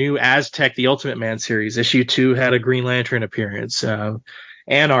that new Aztec, the Ultimate Man series, issue 2 had a Green Lantern appearance.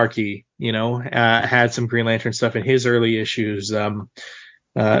 Anarchy, had some Green Lantern stuff in his early issues.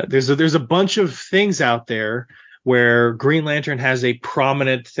 There's a bunch of things out there where Green Lantern has a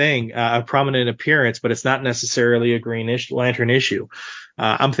prominent appearance, but it's not necessarily a Green Lantern issue.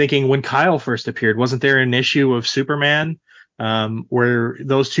 I'm thinking when Kyle first appeared, wasn't there an issue of Superman where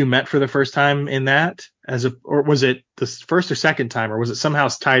those two met for the first time in that, or was it the first or second time, or was it somehow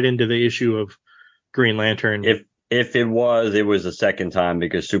tied into the issue of Green Lantern? If it was the second time,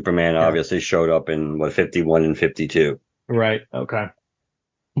 because Superman obviously showed up in 51 and 52. Right. Okay.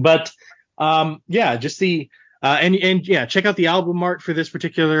 But just the check out the album art for this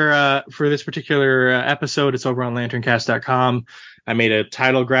particular episode. It's over on LanternCast.com. I made a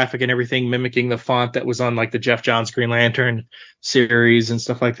title graphic and everything mimicking the font that was on like the Jeff Johns Green Lantern series and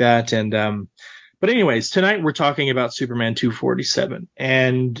stuff like that. And But anyways, tonight we're talking about Superman 247,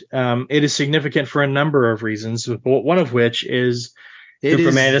 and it is significant for a number of reasons. One of which is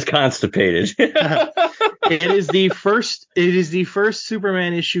Superman is constipated. it is the first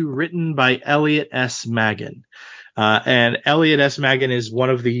Superman issue written by Elliot S. Maggin, and Elliot S. Maggin is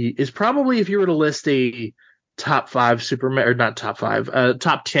probably, if you were to list a top 5 Superman, or not top 5,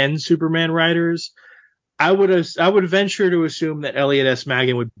 top 10 Superman writers, I would venture to assume that Elliot S.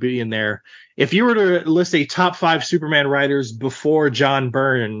 Maggin would be in there. If you were to list a top 5 Superman writers before John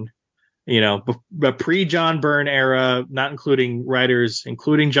Byrne, the pre-John Byrne era, not including writers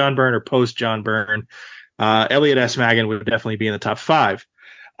including John Byrne or post-John Byrne, Elliot S. Maggin would definitely be in the top 5.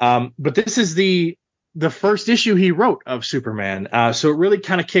 But this is the first issue he wrote of Superman, so it really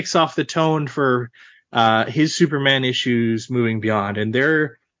kind of kicks off the tone for his Superman issues moving beyond. And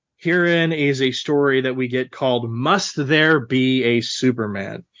herein is a story that we get called "Must There Be a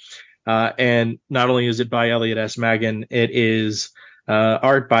Superman?" And not only is it by Elliot S. Maggin, it is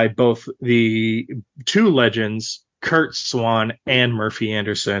art by both the two legends, Kurt Swan and Murphy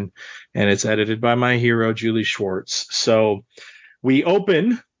Anderson, and it's edited by my hero, Julie Schwartz. So we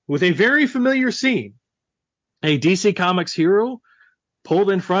open with a very familiar scene. A DC Comics hero pulled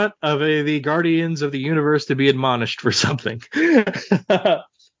in front of the Guardians of the Universe to be admonished for something.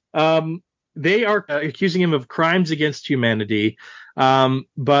 They are accusing him of crimes against humanity.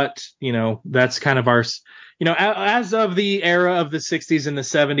 But, that's kind of our, as of the era of the 60s and the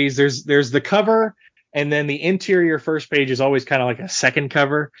 70s, there's the cover, and then the interior first page is always kind of like a second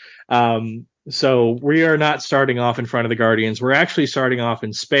cover. So we are not starting off in front of the Guardians. We're actually starting off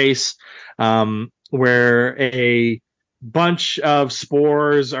in space, where a bunch of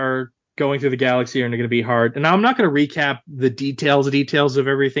spores are going through the galaxy and are going to be hard. And I'm not going to recap the details of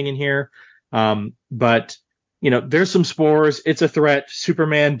everything in here. But there's some spores. It's a threat.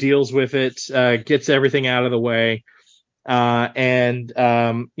 Superman deals with it, gets everything out of the way, and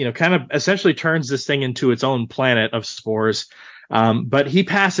kind of essentially turns this thing into its own planet of spores. But he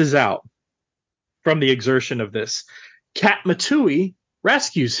passes out from the exertion of this. Kat Matui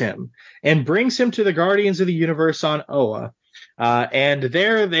rescues him and brings him to the Guardians of the Universe on Oa. And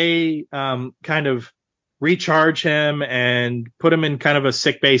there they kind of recharge him and put him in kind of a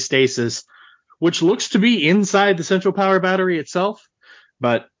sick bay stasis, which looks to be inside the central power battery itself,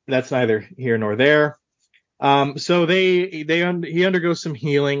 but that's neither here nor there. So he undergoes some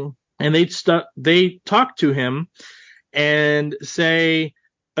healing, and they talk to him and say,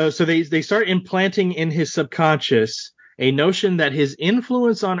 so they start implanting in his subconscious a notion that his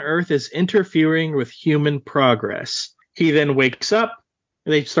influence on Earth is interfering with human progress. He then wakes up.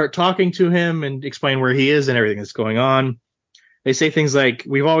 They start talking to him and explain where he is and everything that's going on. They say things like,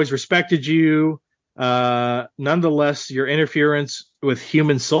 "We've always respected you. Nonetheless, your interference with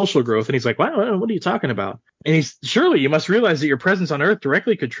human social growth." And he's like, "What are you talking about?" And "Surely you must realize that your presence on Earth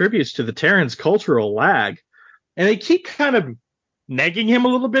directly contributes to the Terrans' cultural lag." And they keep kind of negging him a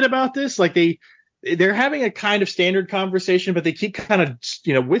little bit about this. Like they're having a kind of standard conversation, but they keep kind of,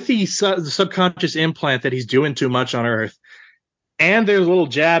 with the subconscious implant that he's doing too much on Earth. And there's little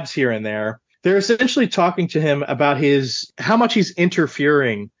jabs here and there. They're essentially talking to him about how much he's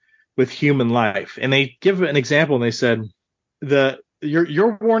interfering with human life. And they give an example, and they said,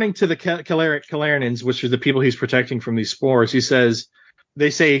 your warning to the Kalernians, which are the people he's protecting from these spores. They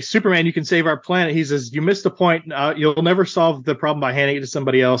say, "Superman, you can save our planet." He says, "You missed the point. You'll never solve the problem by handing it to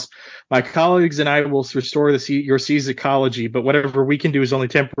somebody else. My colleagues and I will restore your sea's ecology, but whatever we can do is only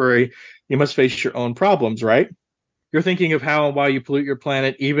temporary. You must face your own problems, right? You're thinking of how and why you pollute your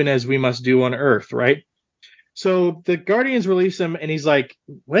planet, even as we must do on Earth, right?" So the Guardians release him, and he's like,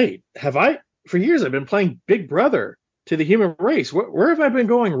 "Wait, for years I've been playing Big Brother to the human race. Where have I been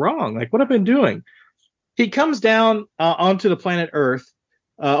going wrong? Like, what have I been doing?" He comes down onto the planet Earth,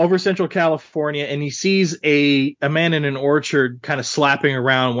 over Central California, and he sees a man in an orchard kind of slapping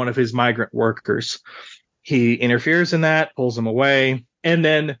around one of his migrant workers. He interferes in that, pulls him away, and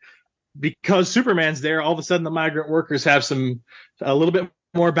then because Superman's there, all of a sudden the migrant workers have a little bit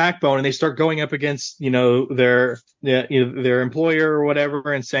more backbone, and they start going up against their employer or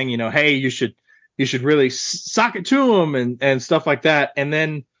whatever, and saying, "Hey, you should really sock it to him," and stuff like that. And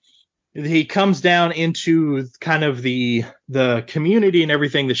then he comes down into kind of the community and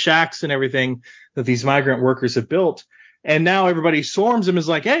everything, the shacks and everything that these migrant workers have built. And now everybody swarms him, is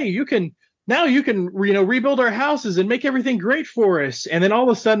like, "Hey, you can rebuild our houses and make everything great for us." And then all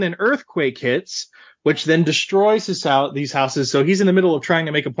of a sudden an earthquake hits, which then destroys these houses. So he's in the middle of trying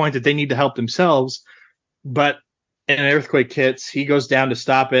to make a point that they need to help themselves. But an earthquake hits, he goes down to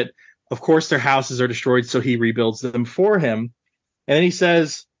stop it. Of course, their houses are destroyed, so he rebuilds them for him. And then he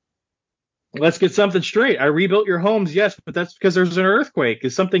says, Let's get something straight. I rebuilt your homes, yes, but that's because there's an earthquake.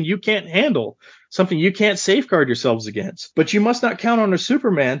 It's something you can't handle, something you can't safeguard yourselves against. But you must not count on a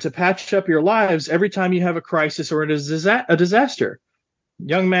Superman to patch up your lives every time you have a crisis or a disaster.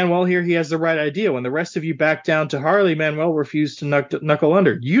 Young Manuel here, he has the right idea. When the rest of you back down to Harley, Manuel refused to knuckle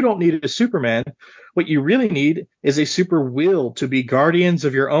under. You don't need a Superman. What you really need is a super will to be guardians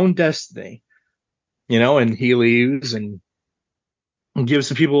of your own destiny. And he leaves and gives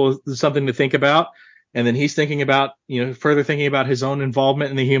some people something to think about. And then he's thinking about, further thinking about his own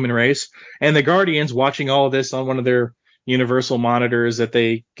involvement in the human race. And the Guardians watching all of this on one of their universal monitors that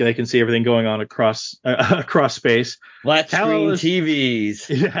they can see everything going on across space. Flat screen TVs.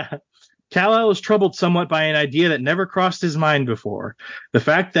 Yeah. Kal-El is troubled somewhat by an idea that never crossed his mind before. The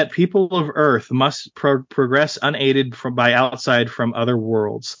fact that people of Earth must progress unaided by outside from other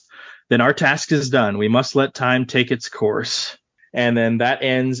worlds. Then our task is done. We must let time take its course. And then that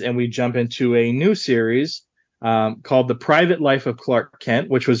ends, and we jump into a new series called The Private Life of Clark Kent,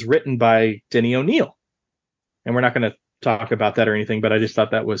 which was written by Denny O'Neil. And we're not going to talk about that or anything, but I just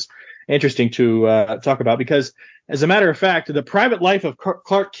thought that was interesting to talk about because, as a matter of fact, The Private Life of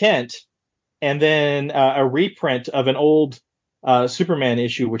Clark Kent and then a reprint of an old Superman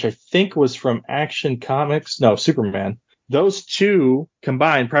issue, which I think was from Action Comics. No, Superman. Those two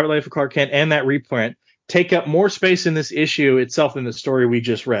combined, Private Life of Clark Kent and that reprint, take up more space in this issue itself than the story we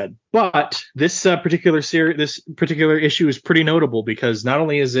just read. But this particular issue is pretty notable because not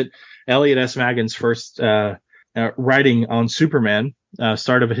only is it Elliot S. Maggins' first writing on Superman,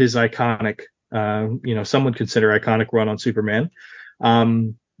 start of his iconic, some would consider iconic run on Superman,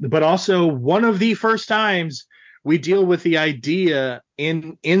 but also one of the first times we deal with the idea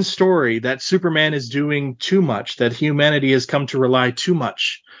in story that Superman is doing too much, that humanity has come to rely too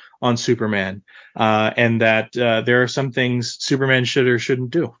much on Superman, and that there are some things Superman should or shouldn't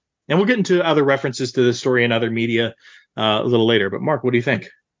do. And we'll get into other references to this story in other media a little later. But Mark, what do you think?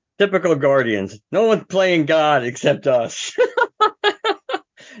 Typical Guardians. No one's playing God except us.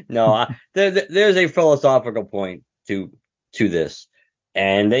 No, there's a philosophical point to this,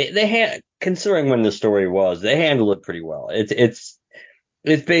 and they considering when the story was, they handle it pretty well. It's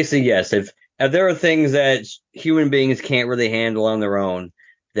basically, yes, if there are things that human beings can't really handle on their own,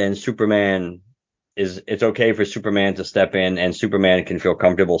 then it's okay for Superman to step in, and Superman can feel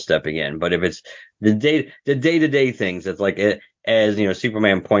comfortable stepping in. But if it's the day-to-day things, it's like as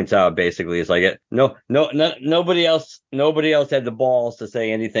Superman points out, basically, it's like nobody else had the balls to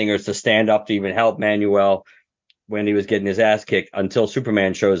say anything or to stand up to even help Manuel when he was getting his ass kicked until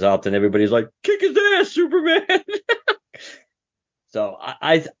Superman shows up, and everybody's like, kick his ass, Superman. So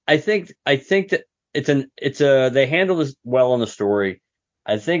I think that they handle this well in the story.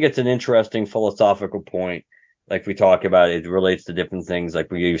 I think it's an interesting philosophical point. Like we talk about, it relates to different things,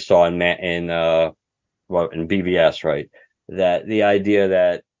 like we saw in BVS, right? That the idea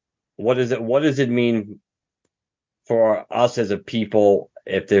that what does it mean for us as a people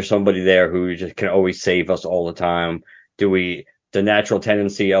if there's somebody there who just can always save us all the time? The natural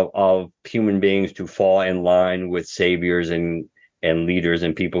tendency of human beings to fall in line with saviors and leaders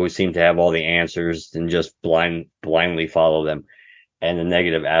and people who seem to have all the answers and just blindly follow them. And the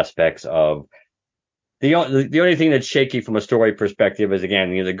negative aspects of the only thing that's shaky from a story perspective is,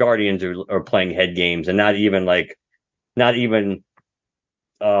 again, the Guardians are playing head games and not even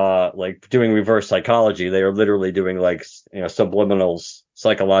doing reverse psychology. They are literally doing subliminal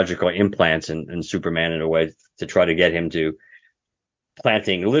psychological implants in Superman in a way to try to get him to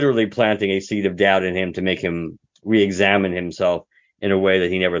literally planting a seed of doubt in him to make him re-examine himself in a way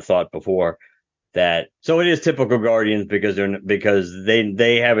that he never thought before. So it is typical Guardians because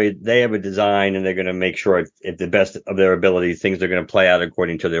they have a design, and they're going to make sure if the best of their abilities, things are going to play out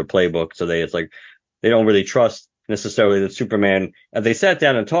according to their playbook. So they don't really trust necessarily that Superman. If they sat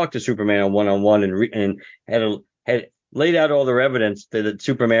down and talked to Superman on one-on-one and had laid out all their evidence that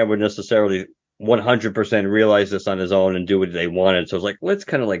Superman would necessarily 100% realize this on his own and do what they wanted. So it's like, let's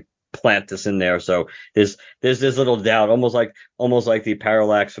kind of plant this in there. So there's this little doubt, almost like the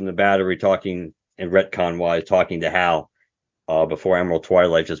parallax from the Battery talking and retcon wise, talking to Hal before Emerald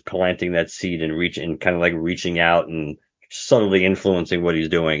Twilight, just planting that seed and reaching out and subtly influencing what he's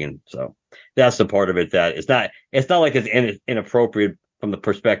doing. And so that's the part of it that it's not like it's inappropriate from the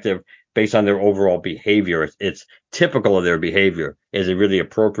perspective based on their overall behavior. It's typical of their behavior. Is it really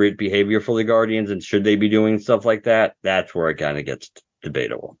appropriate behavior for the Guardians, and should they be doing stuff like that? That's where it kind of gets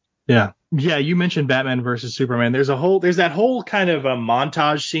debatable. Yeah. You mentioned Batman versus Superman. There's that whole kind of a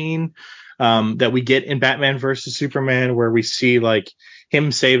montage scene that we get in Batman versus Superman, where we see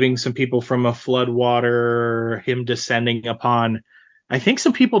him saving some people from a flood water, him descending upon I think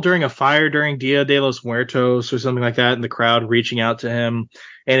some people during a fire during Dia de los Muertos or something like that in the crowd reaching out to him.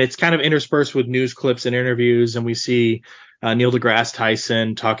 And it's kind of interspersed with news clips and interviews. And we see Neil deGrasse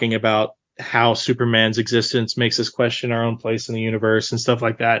Tyson talking about how Superman's existence makes us question our own place in the universe and stuff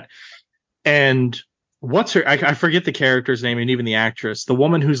like that. And what's her, I forget the character's name and even the actress, the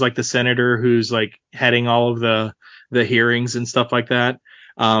woman who's like the senator who's like heading all of the hearings and stuff like that.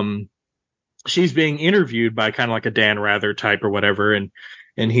 She's being interviewed by kind of like a Dan Rather type or whatever. And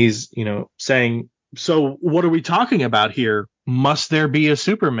he's, saying, so what are we talking about here? Must there be a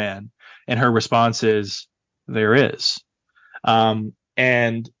Superman? And her response is, there is.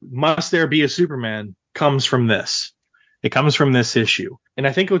 And must there be a Superman comes from this. It comes from this issue. And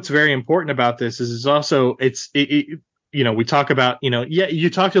I think what's very important about this is it's also, we talk about, you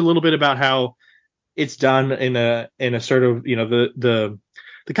talked a little bit about how it's done in a sort of,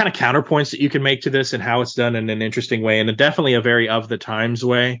 the kind of counterpoints that you can make to this and how it's done in an interesting way and definitely a very of the times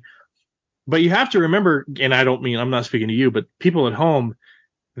way. But you have to remember, and I'm not speaking to you, but people at home,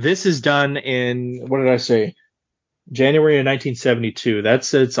 this is done in, what did I say? January of 1972.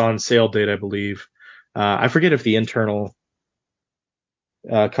 That's its on sale date, I believe. I forget if the internal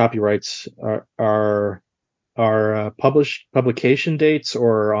copyrights are publication dates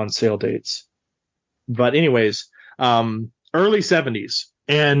or on sale dates. But anyways, early 70s.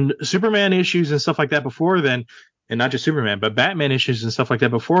 And Superman issues and stuff like that before then, and not just Superman, but Batman issues and stuff like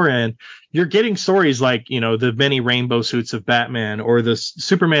that before, and you're getting stories like, the many rainbow suits of Batman, or the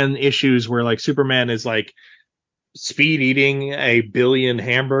Superman issues where like Superman is like speed eating a billion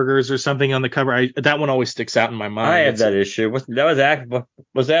hamburgers or something on the cover. That one always sticks out in my mind. I had that issue. Was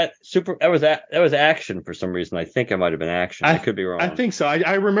action for some reason? I think it might have been action. I could be wrong. I think so.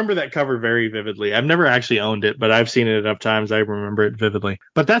 I remember that cover very vividly. I've never actually owned it, but I've seen it enough times. I remember it vividly.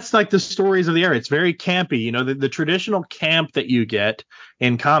 But that's like the stories of the era. It's very campy. The traditional camp that you get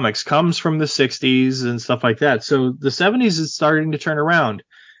in comics comes from the 60s and stuff like that. So the 70s is starting to turn around.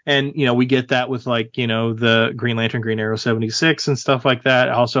 And, we get that with like, the Green Lantern, Green Arrow 76 and stuff like that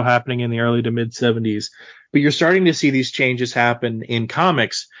also happening in the early to mid 70s. But you're starting to see these changes happen in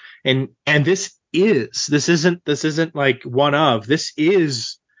comics. And this isn't like one of, this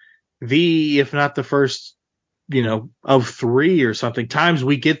is if not the first, of three or something times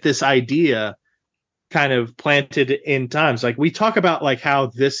we get this idea kind of planted in times. Like we talk about like how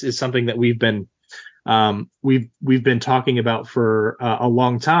this is something that we've been talking about for a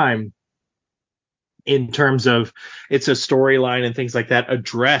long time in terms of it's a storyline and things like that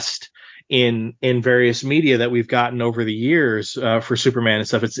addressed in various media that we've gotten over the years for Superman and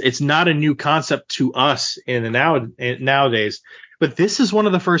stuff. It's not a new concept to us nowadays, but this is one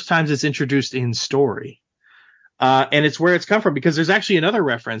of the first times it's introduced in story. And it's where it's come from, because there's actually another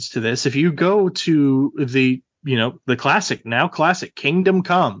reference to this. If you go to the classic Kingdom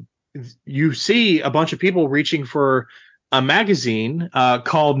Come, you see a bunch of people reaching for a magazine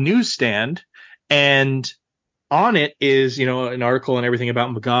called Newsstand, and on it is, an article and everything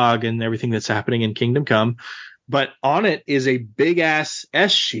about Magog and everything that's happening in Kingdom Come. But on it is a big ass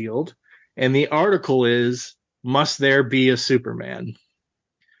S shield, and the article is, must there be a Superman?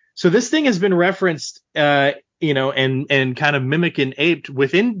 So this thing has been referenced, and kind of mimicked and aped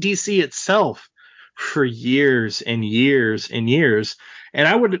within DC itself for years and years and years. And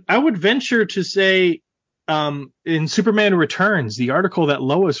I would venture to say, in Superman Returns, the article that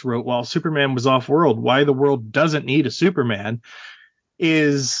Lois wrote while Superman was off world, why the world doesn't need a Superman,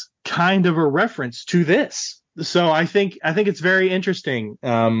 is kind of a reference to this. So I think it's very interesting.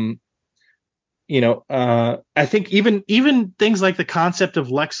 I think even things like the concept of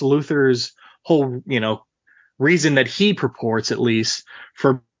Lex Luthor's whole, reason that he purports, at least,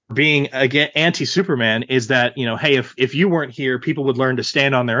 for being again anti-Superman is that, hey, if you weren't here, people would learn to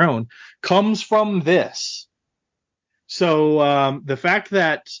stand on their own, comes from this. So the fact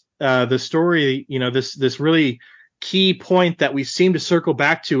that the story, this really key point that we seem to circle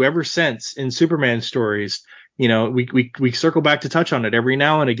back to ever since in Superman stories, we circle back to touch on it every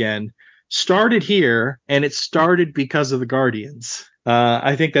now and again, started here, and it started because of the Guardians.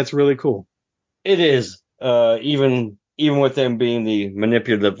 I think that's really cool. It is, even with them being the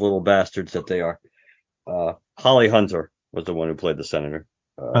manipulative little bastards that they are. Holly Hunter was the one who played the Senator.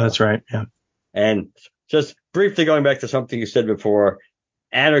 That's right. Yeah. And just briefly going back to something you said before,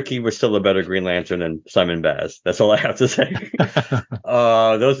 Anarchy was still a better Green Lantern than Simon Baz. That's all I have to say.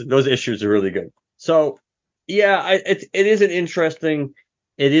 Those issues are really good. So yeah, it is an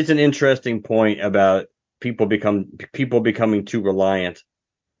interesting point about people becoming too reliant,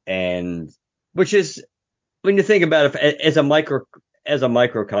 and which is, when you think about it as a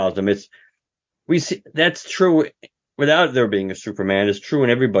microcosm, we see that's true without there being a Superman is true in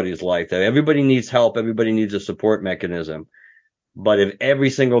everybody's life. That everybody needs help. Everybody needs a support mechanism. But if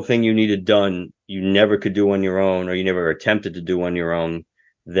every single thing you needed done, you never could do on your own, or you never attempted to do on your own,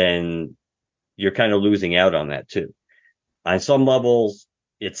 then you're kind of losing out on that too. On some levels,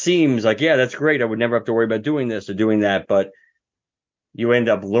 it seems like, yeah, that's great. I would never have to worry about doing this or doing that. But you end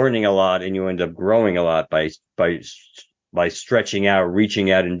up learning a lot, and you end up growing a lot by stretching out,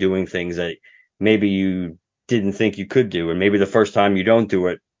 reaching out, and doing things that maybe you didn't think you could do. And maybe the first time you don't do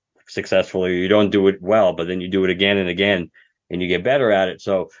it successfully, you don't do it well, but then you do it again and again, and you get better at it.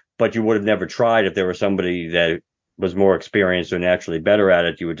 So, but you would have never tried if there was somebody that was more experienced or naturally better at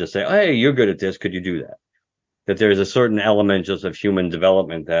it. You would just say, oh, hey, you're good at this. Could you do that? That there's a certain element just of human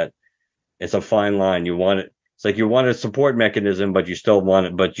development that it's a fine line. You want it. It's like you want a support mechanism, but you still want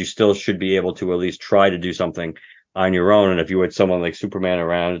it, but you still should be able to at least try to do something on your own. And if you had someone like Superman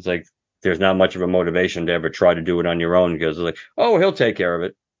around, it's like there's not much of a motivation to ever try to do it on your own, because it's like, oh, he'll take care of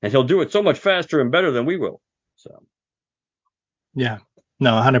it, and he'll do it so much faster and better than we will. So, Yeah,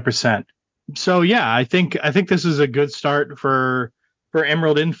 no, 100%. So yeah, I think this is a good start for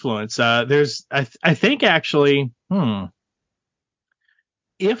Emerald Influence. I think actually,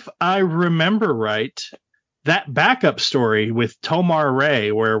 if I remember right, that backup story with Tomar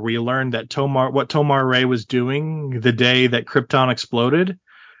Ray, where we learned that what Tomar Ray was doing the day that Krypton exploded,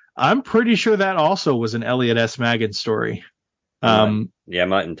 I'm pretty sure that also was an Elliot S. Maggin story. I'm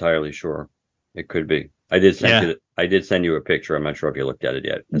not entirely sure. It could be. I did send you a picture. I'm not sure if you looked at it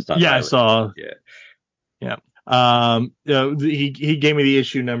yet. It's not. Yeah, I saw. Yeah. He gave me the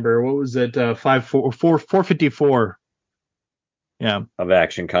issue number. What was it? 454. Yeah. Of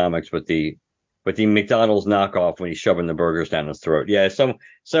Action Comics with the McDonald's knockoff when he's shoving the burgers down his throat. Yeah,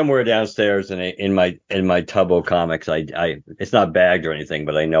 somewhere downstairs in my Tubbo comics. It's not bagged or anything,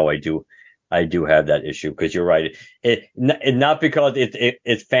 but I know I do have that issue, because you're right. It not because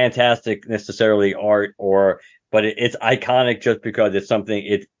it's fantastic necessarily art, but it's iconic just because it's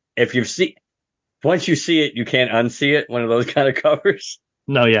something. Once you see it, you can't unsee it. One of those kind of covers.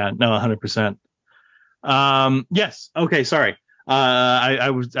 No, 100%. Yes. Okay. Sorry. I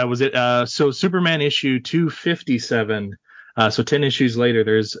was at so Superman issue 257. So 10 issues later,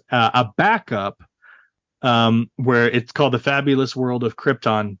 there's a backup where it's called The Fabulous World of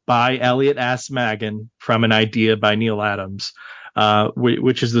Krypton by Elliot S. Maggin from an idea by Neil Adams,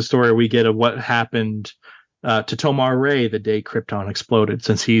 which is the story we get of what happened to Tomar Ray the day Krypton exploded,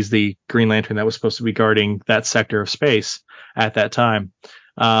 since he's the Green Lantern that was supposed to be guarding that sector of space at that time.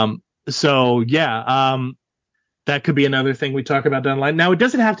 That could be another thing we talk about down the line. Now, it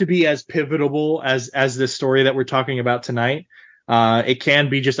doesn't have to be as pivotal as this story that we're talking about tonight. It can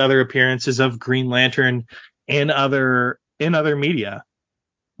be just other appearances of Green Lantern in other media.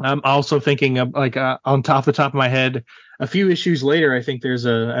 I'm also thinking of, like, on the top of my head, a few issues later, I think there's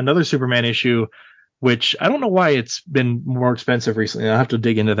another Superman issue, which I don't know why it's been more expensive recently. I'll have to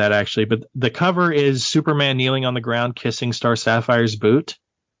dig into that, actually. But the cover is Superman kneeling on the ground kissing Star Sapphire's boot.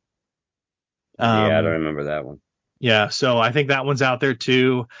 I don't remember that one. Yeah, so I think that one's out there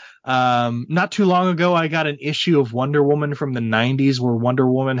too. Not too long ago, I got an issue of Wonder Woman from the 90s where Wonder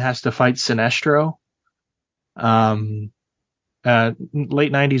Woman has to fight Sinestro. Late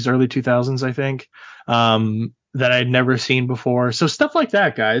 90s, early 2000s, I think, that I'd never seen before. So stuff like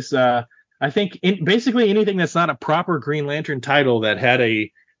that, guys. I think basically anything that's not a proper Green Lantern title that had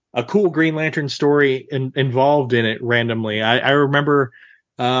a cool Green Lantern story involved in it randomly. I remember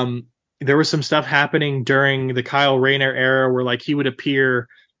there was some stuff happening during the Kyle Rayner era where, like, he would appear,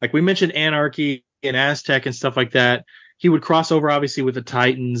 like we mentioned, Anarchy and Aztec and stuff like that. He would cross over obviously with the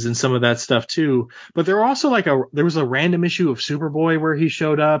Titans and some of that stuff too. But there were also there was a random issue of Superboy where he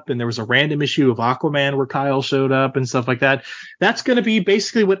showed up, and there was a random issue of Aquaman where Kyle showed up and stuff like that. That's going to be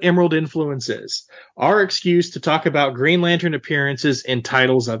basically what Emerald Influence is. Our excuse to talk about Green Lantern appearances in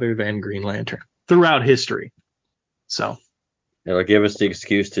titles other than Green Lantern throughout history. So it'll give us the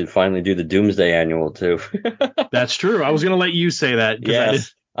excuse to finally do the Doomsday Annual too. That's true. I was going to let you say that.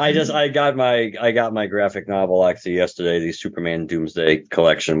 Yes. I got my graphic novel actually yesterday, the Superman Doomsday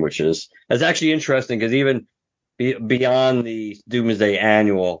collection, which is actually interesting because even beyond the Doomsday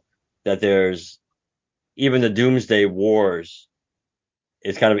Annual, that there's even the Doomsday Wars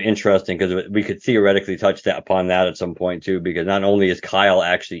is kind of interesting because we could theoretically touch upon that at some point too, because not only is Kyle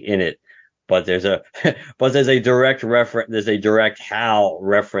actually in it, but there's a direct reference, there's a direct Hal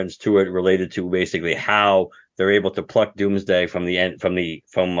reference to it related to basically how they're able to pluck Doomsday from the end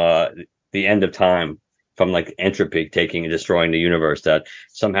of time, from like entropy taking and destroying the universe. That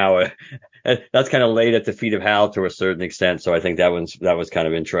somehow that's kind of laid at the feet of Hal to a certain extent. So I think that was kind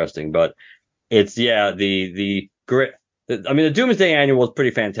of interesting. But it's the great. I mean, the Doomsday Annual is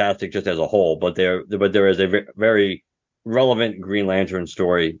pretty fantastic just as a whole, but there is a very relevant Green Lantern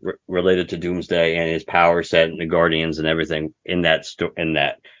story related to Doomsday and his power set and the Guardians and everything in that.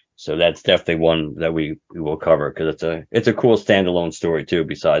 So that's definitely one that we will cover because it's a cool standalone story too.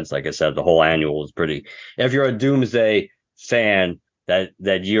 Besides, like I said, the whole annual is pretty. If you're a Doomsday fan,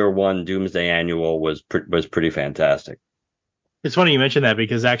 that year one Doomsday Annual was pretty fantastic. It's funny you mentioned that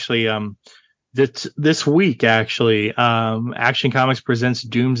because actually, this week actually, Action Comics presents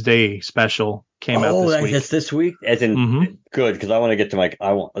Doomsday Special came out this week. That's this week, as in good because I want to get to my.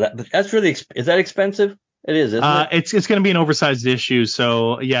 I want that, but that's really is that expensive? It is, isn't it? It's going to be an oversized issue,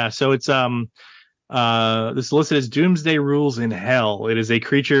 so yeah. So it's this listed as Doomsday rules in hell. It is a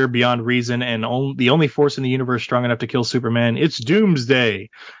creature beyond reason and the only force in the universe strong enough to kill Superman. It's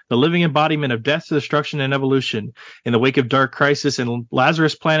Doomsday, the living embodiment of death, destruction, and evolution. In the wake of Dark Crisis and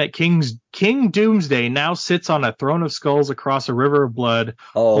Lazarus Planet, King Doomsday now sits on a throne of skulls across a river of blood,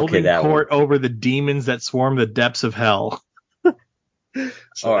 holding court over the demons that swarm the depths of hell.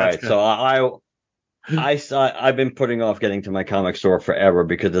 All right, so I've been putting off getting to my comic store forever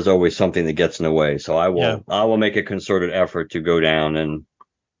because there's always something that gets in the way. So I will make a concerted effort to go down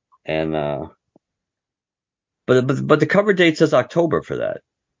but the cover date says October for that.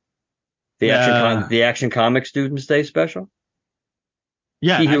 The Action Comics Doomsday Special.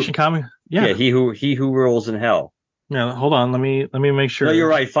 Yeah, Action Comics. Yeah, he who rules in hell. Yeah, hold on. Let me make sure. No, you're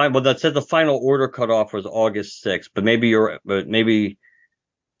right. Fine. Well, that said the final order cutoff was August 6th, but maybe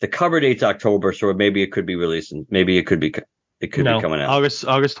the cover date's October, so maybe it could be released. Maybe it could be coming out. August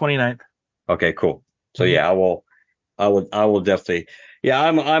 29th. Okay, cool. So yeah, I will definitely. Yeah,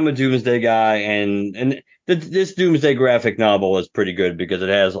 I'm a Doomsday guy, and this Doomsday graphic novel is pretty good because it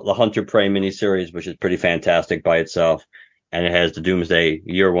has the Hunter Prey miniseries, which is pretty fantastic by itself, and it has the Doomsday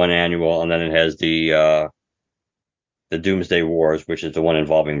Year One Annual, and then it has the Doomsday Wars, which is the one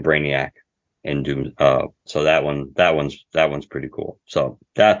involving Brainiac. And Doom, so that one's pretty cool. So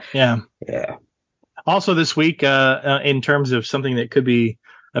that, yeah. Also this week, in terms of something that could be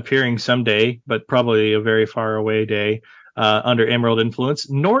appearing someday, but probably a very far away day, under Emerald Influence,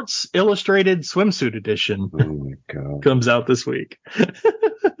 Nort's Illustrated Swimsuit Edition comes out this week.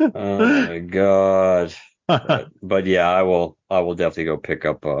 Oh my god! But yeah, I will definitely go pick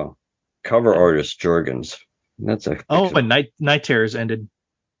up cover artist Jurgens. That's but Night Terrors ended,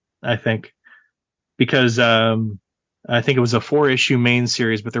 I think. Because I think it was a 4-issue main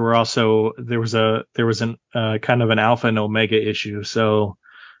series, but there was an kind of an alpha and omega issue. So,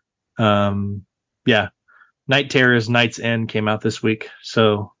 yeah, Night Terrors Night's End came out this week.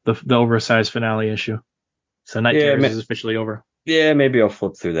 So the oversized finale issue. So Night Terrors is officially over. Yeah, maybe I'll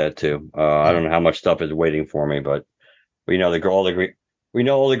flip through that too. I don't know how much stuff is waiting for me, but we know all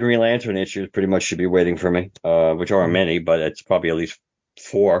the Green Lantern issues pretty much should be waiting for me, which aren't many, but it's probably at least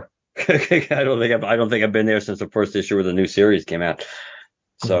 4. I don't think I've been there since the first issue where the new series came out.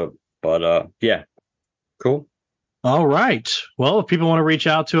 So, but yeah, cool. All right. Well, if people want to reach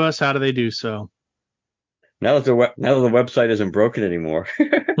out to us, how do they do so? Now that the website isn't broken anymore,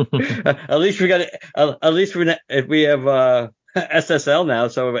 at least we have SSL now,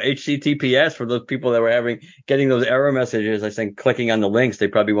 so HTTPS for those people that were getting those error messages. I think clicking on the links, they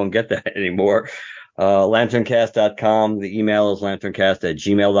probably won't get that anymore. LanternCast.com. The email is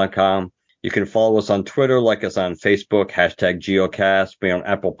lanterncast@gmail.com. You can follow us on Twitter, like us on Facebook, #GeoCast. We're on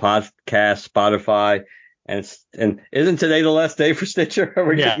Apple Podcasts, Spotify, and isn't today the last day for Stitcher?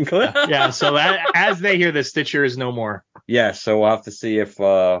 Getting clear? Yeah. So as they hear this, Stitcher is no more. Yeah. So we'll have to see if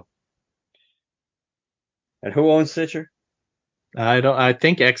and who owns Stitcher? I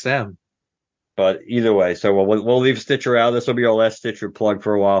think XM. But either way, so we'll leave Stitcher out. This will be our last Stitcher plug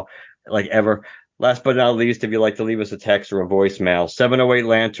for a while, like ever. Last but not least, if you'd like to leave us a text or a voicemail, 708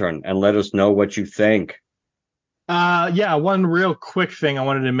 Lantern, and let us know what you think. Yeah, one real quick thing I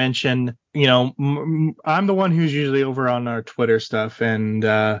wanted to mention. I'm the one who's usually over on our Twitter stuff, and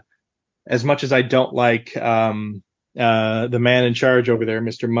as much as I don't like the man in charge over there,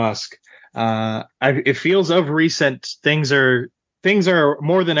 Mr. Musk, it feels of recent things are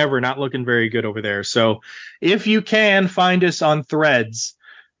more than ever not looking very good over there. So if you can find us on Threads,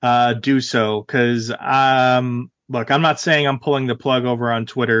 do so, because look, I'm not saying I'm pulling the plug over on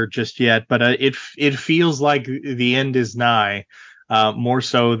Twitter just yet, but it feels like the end is nigh, more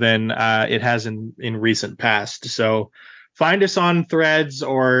so than it has in recent past. So find us on Threads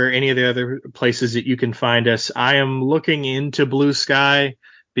or any of the other places that you can find us. I am looking into Blue Sky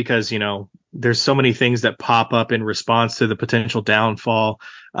because there's so many things that pop up in response to the potential downfall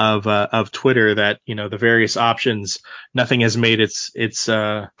of Twitter that the various options, nothing has made its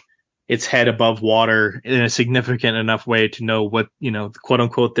its head above water in a significant enough way to know what, quote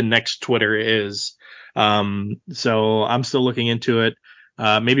unquote, the next Twitter is. So I'm still looking into it.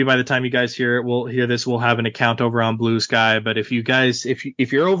 Maybe by the time you guys hear this, we'll have an account over on Blue Sky. But if you guys,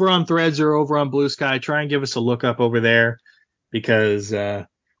 if you're over on Threads or over on Blue Sky, try and give us a look up over there, because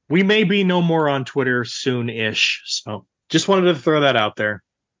we may be no more on Twitter soon-ish. So just wanted to throw that out there.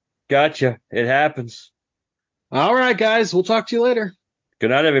 Gotcha. It happens. All right, guys. We'll talk to you later. Good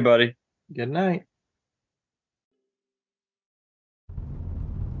night, everybody. Good night.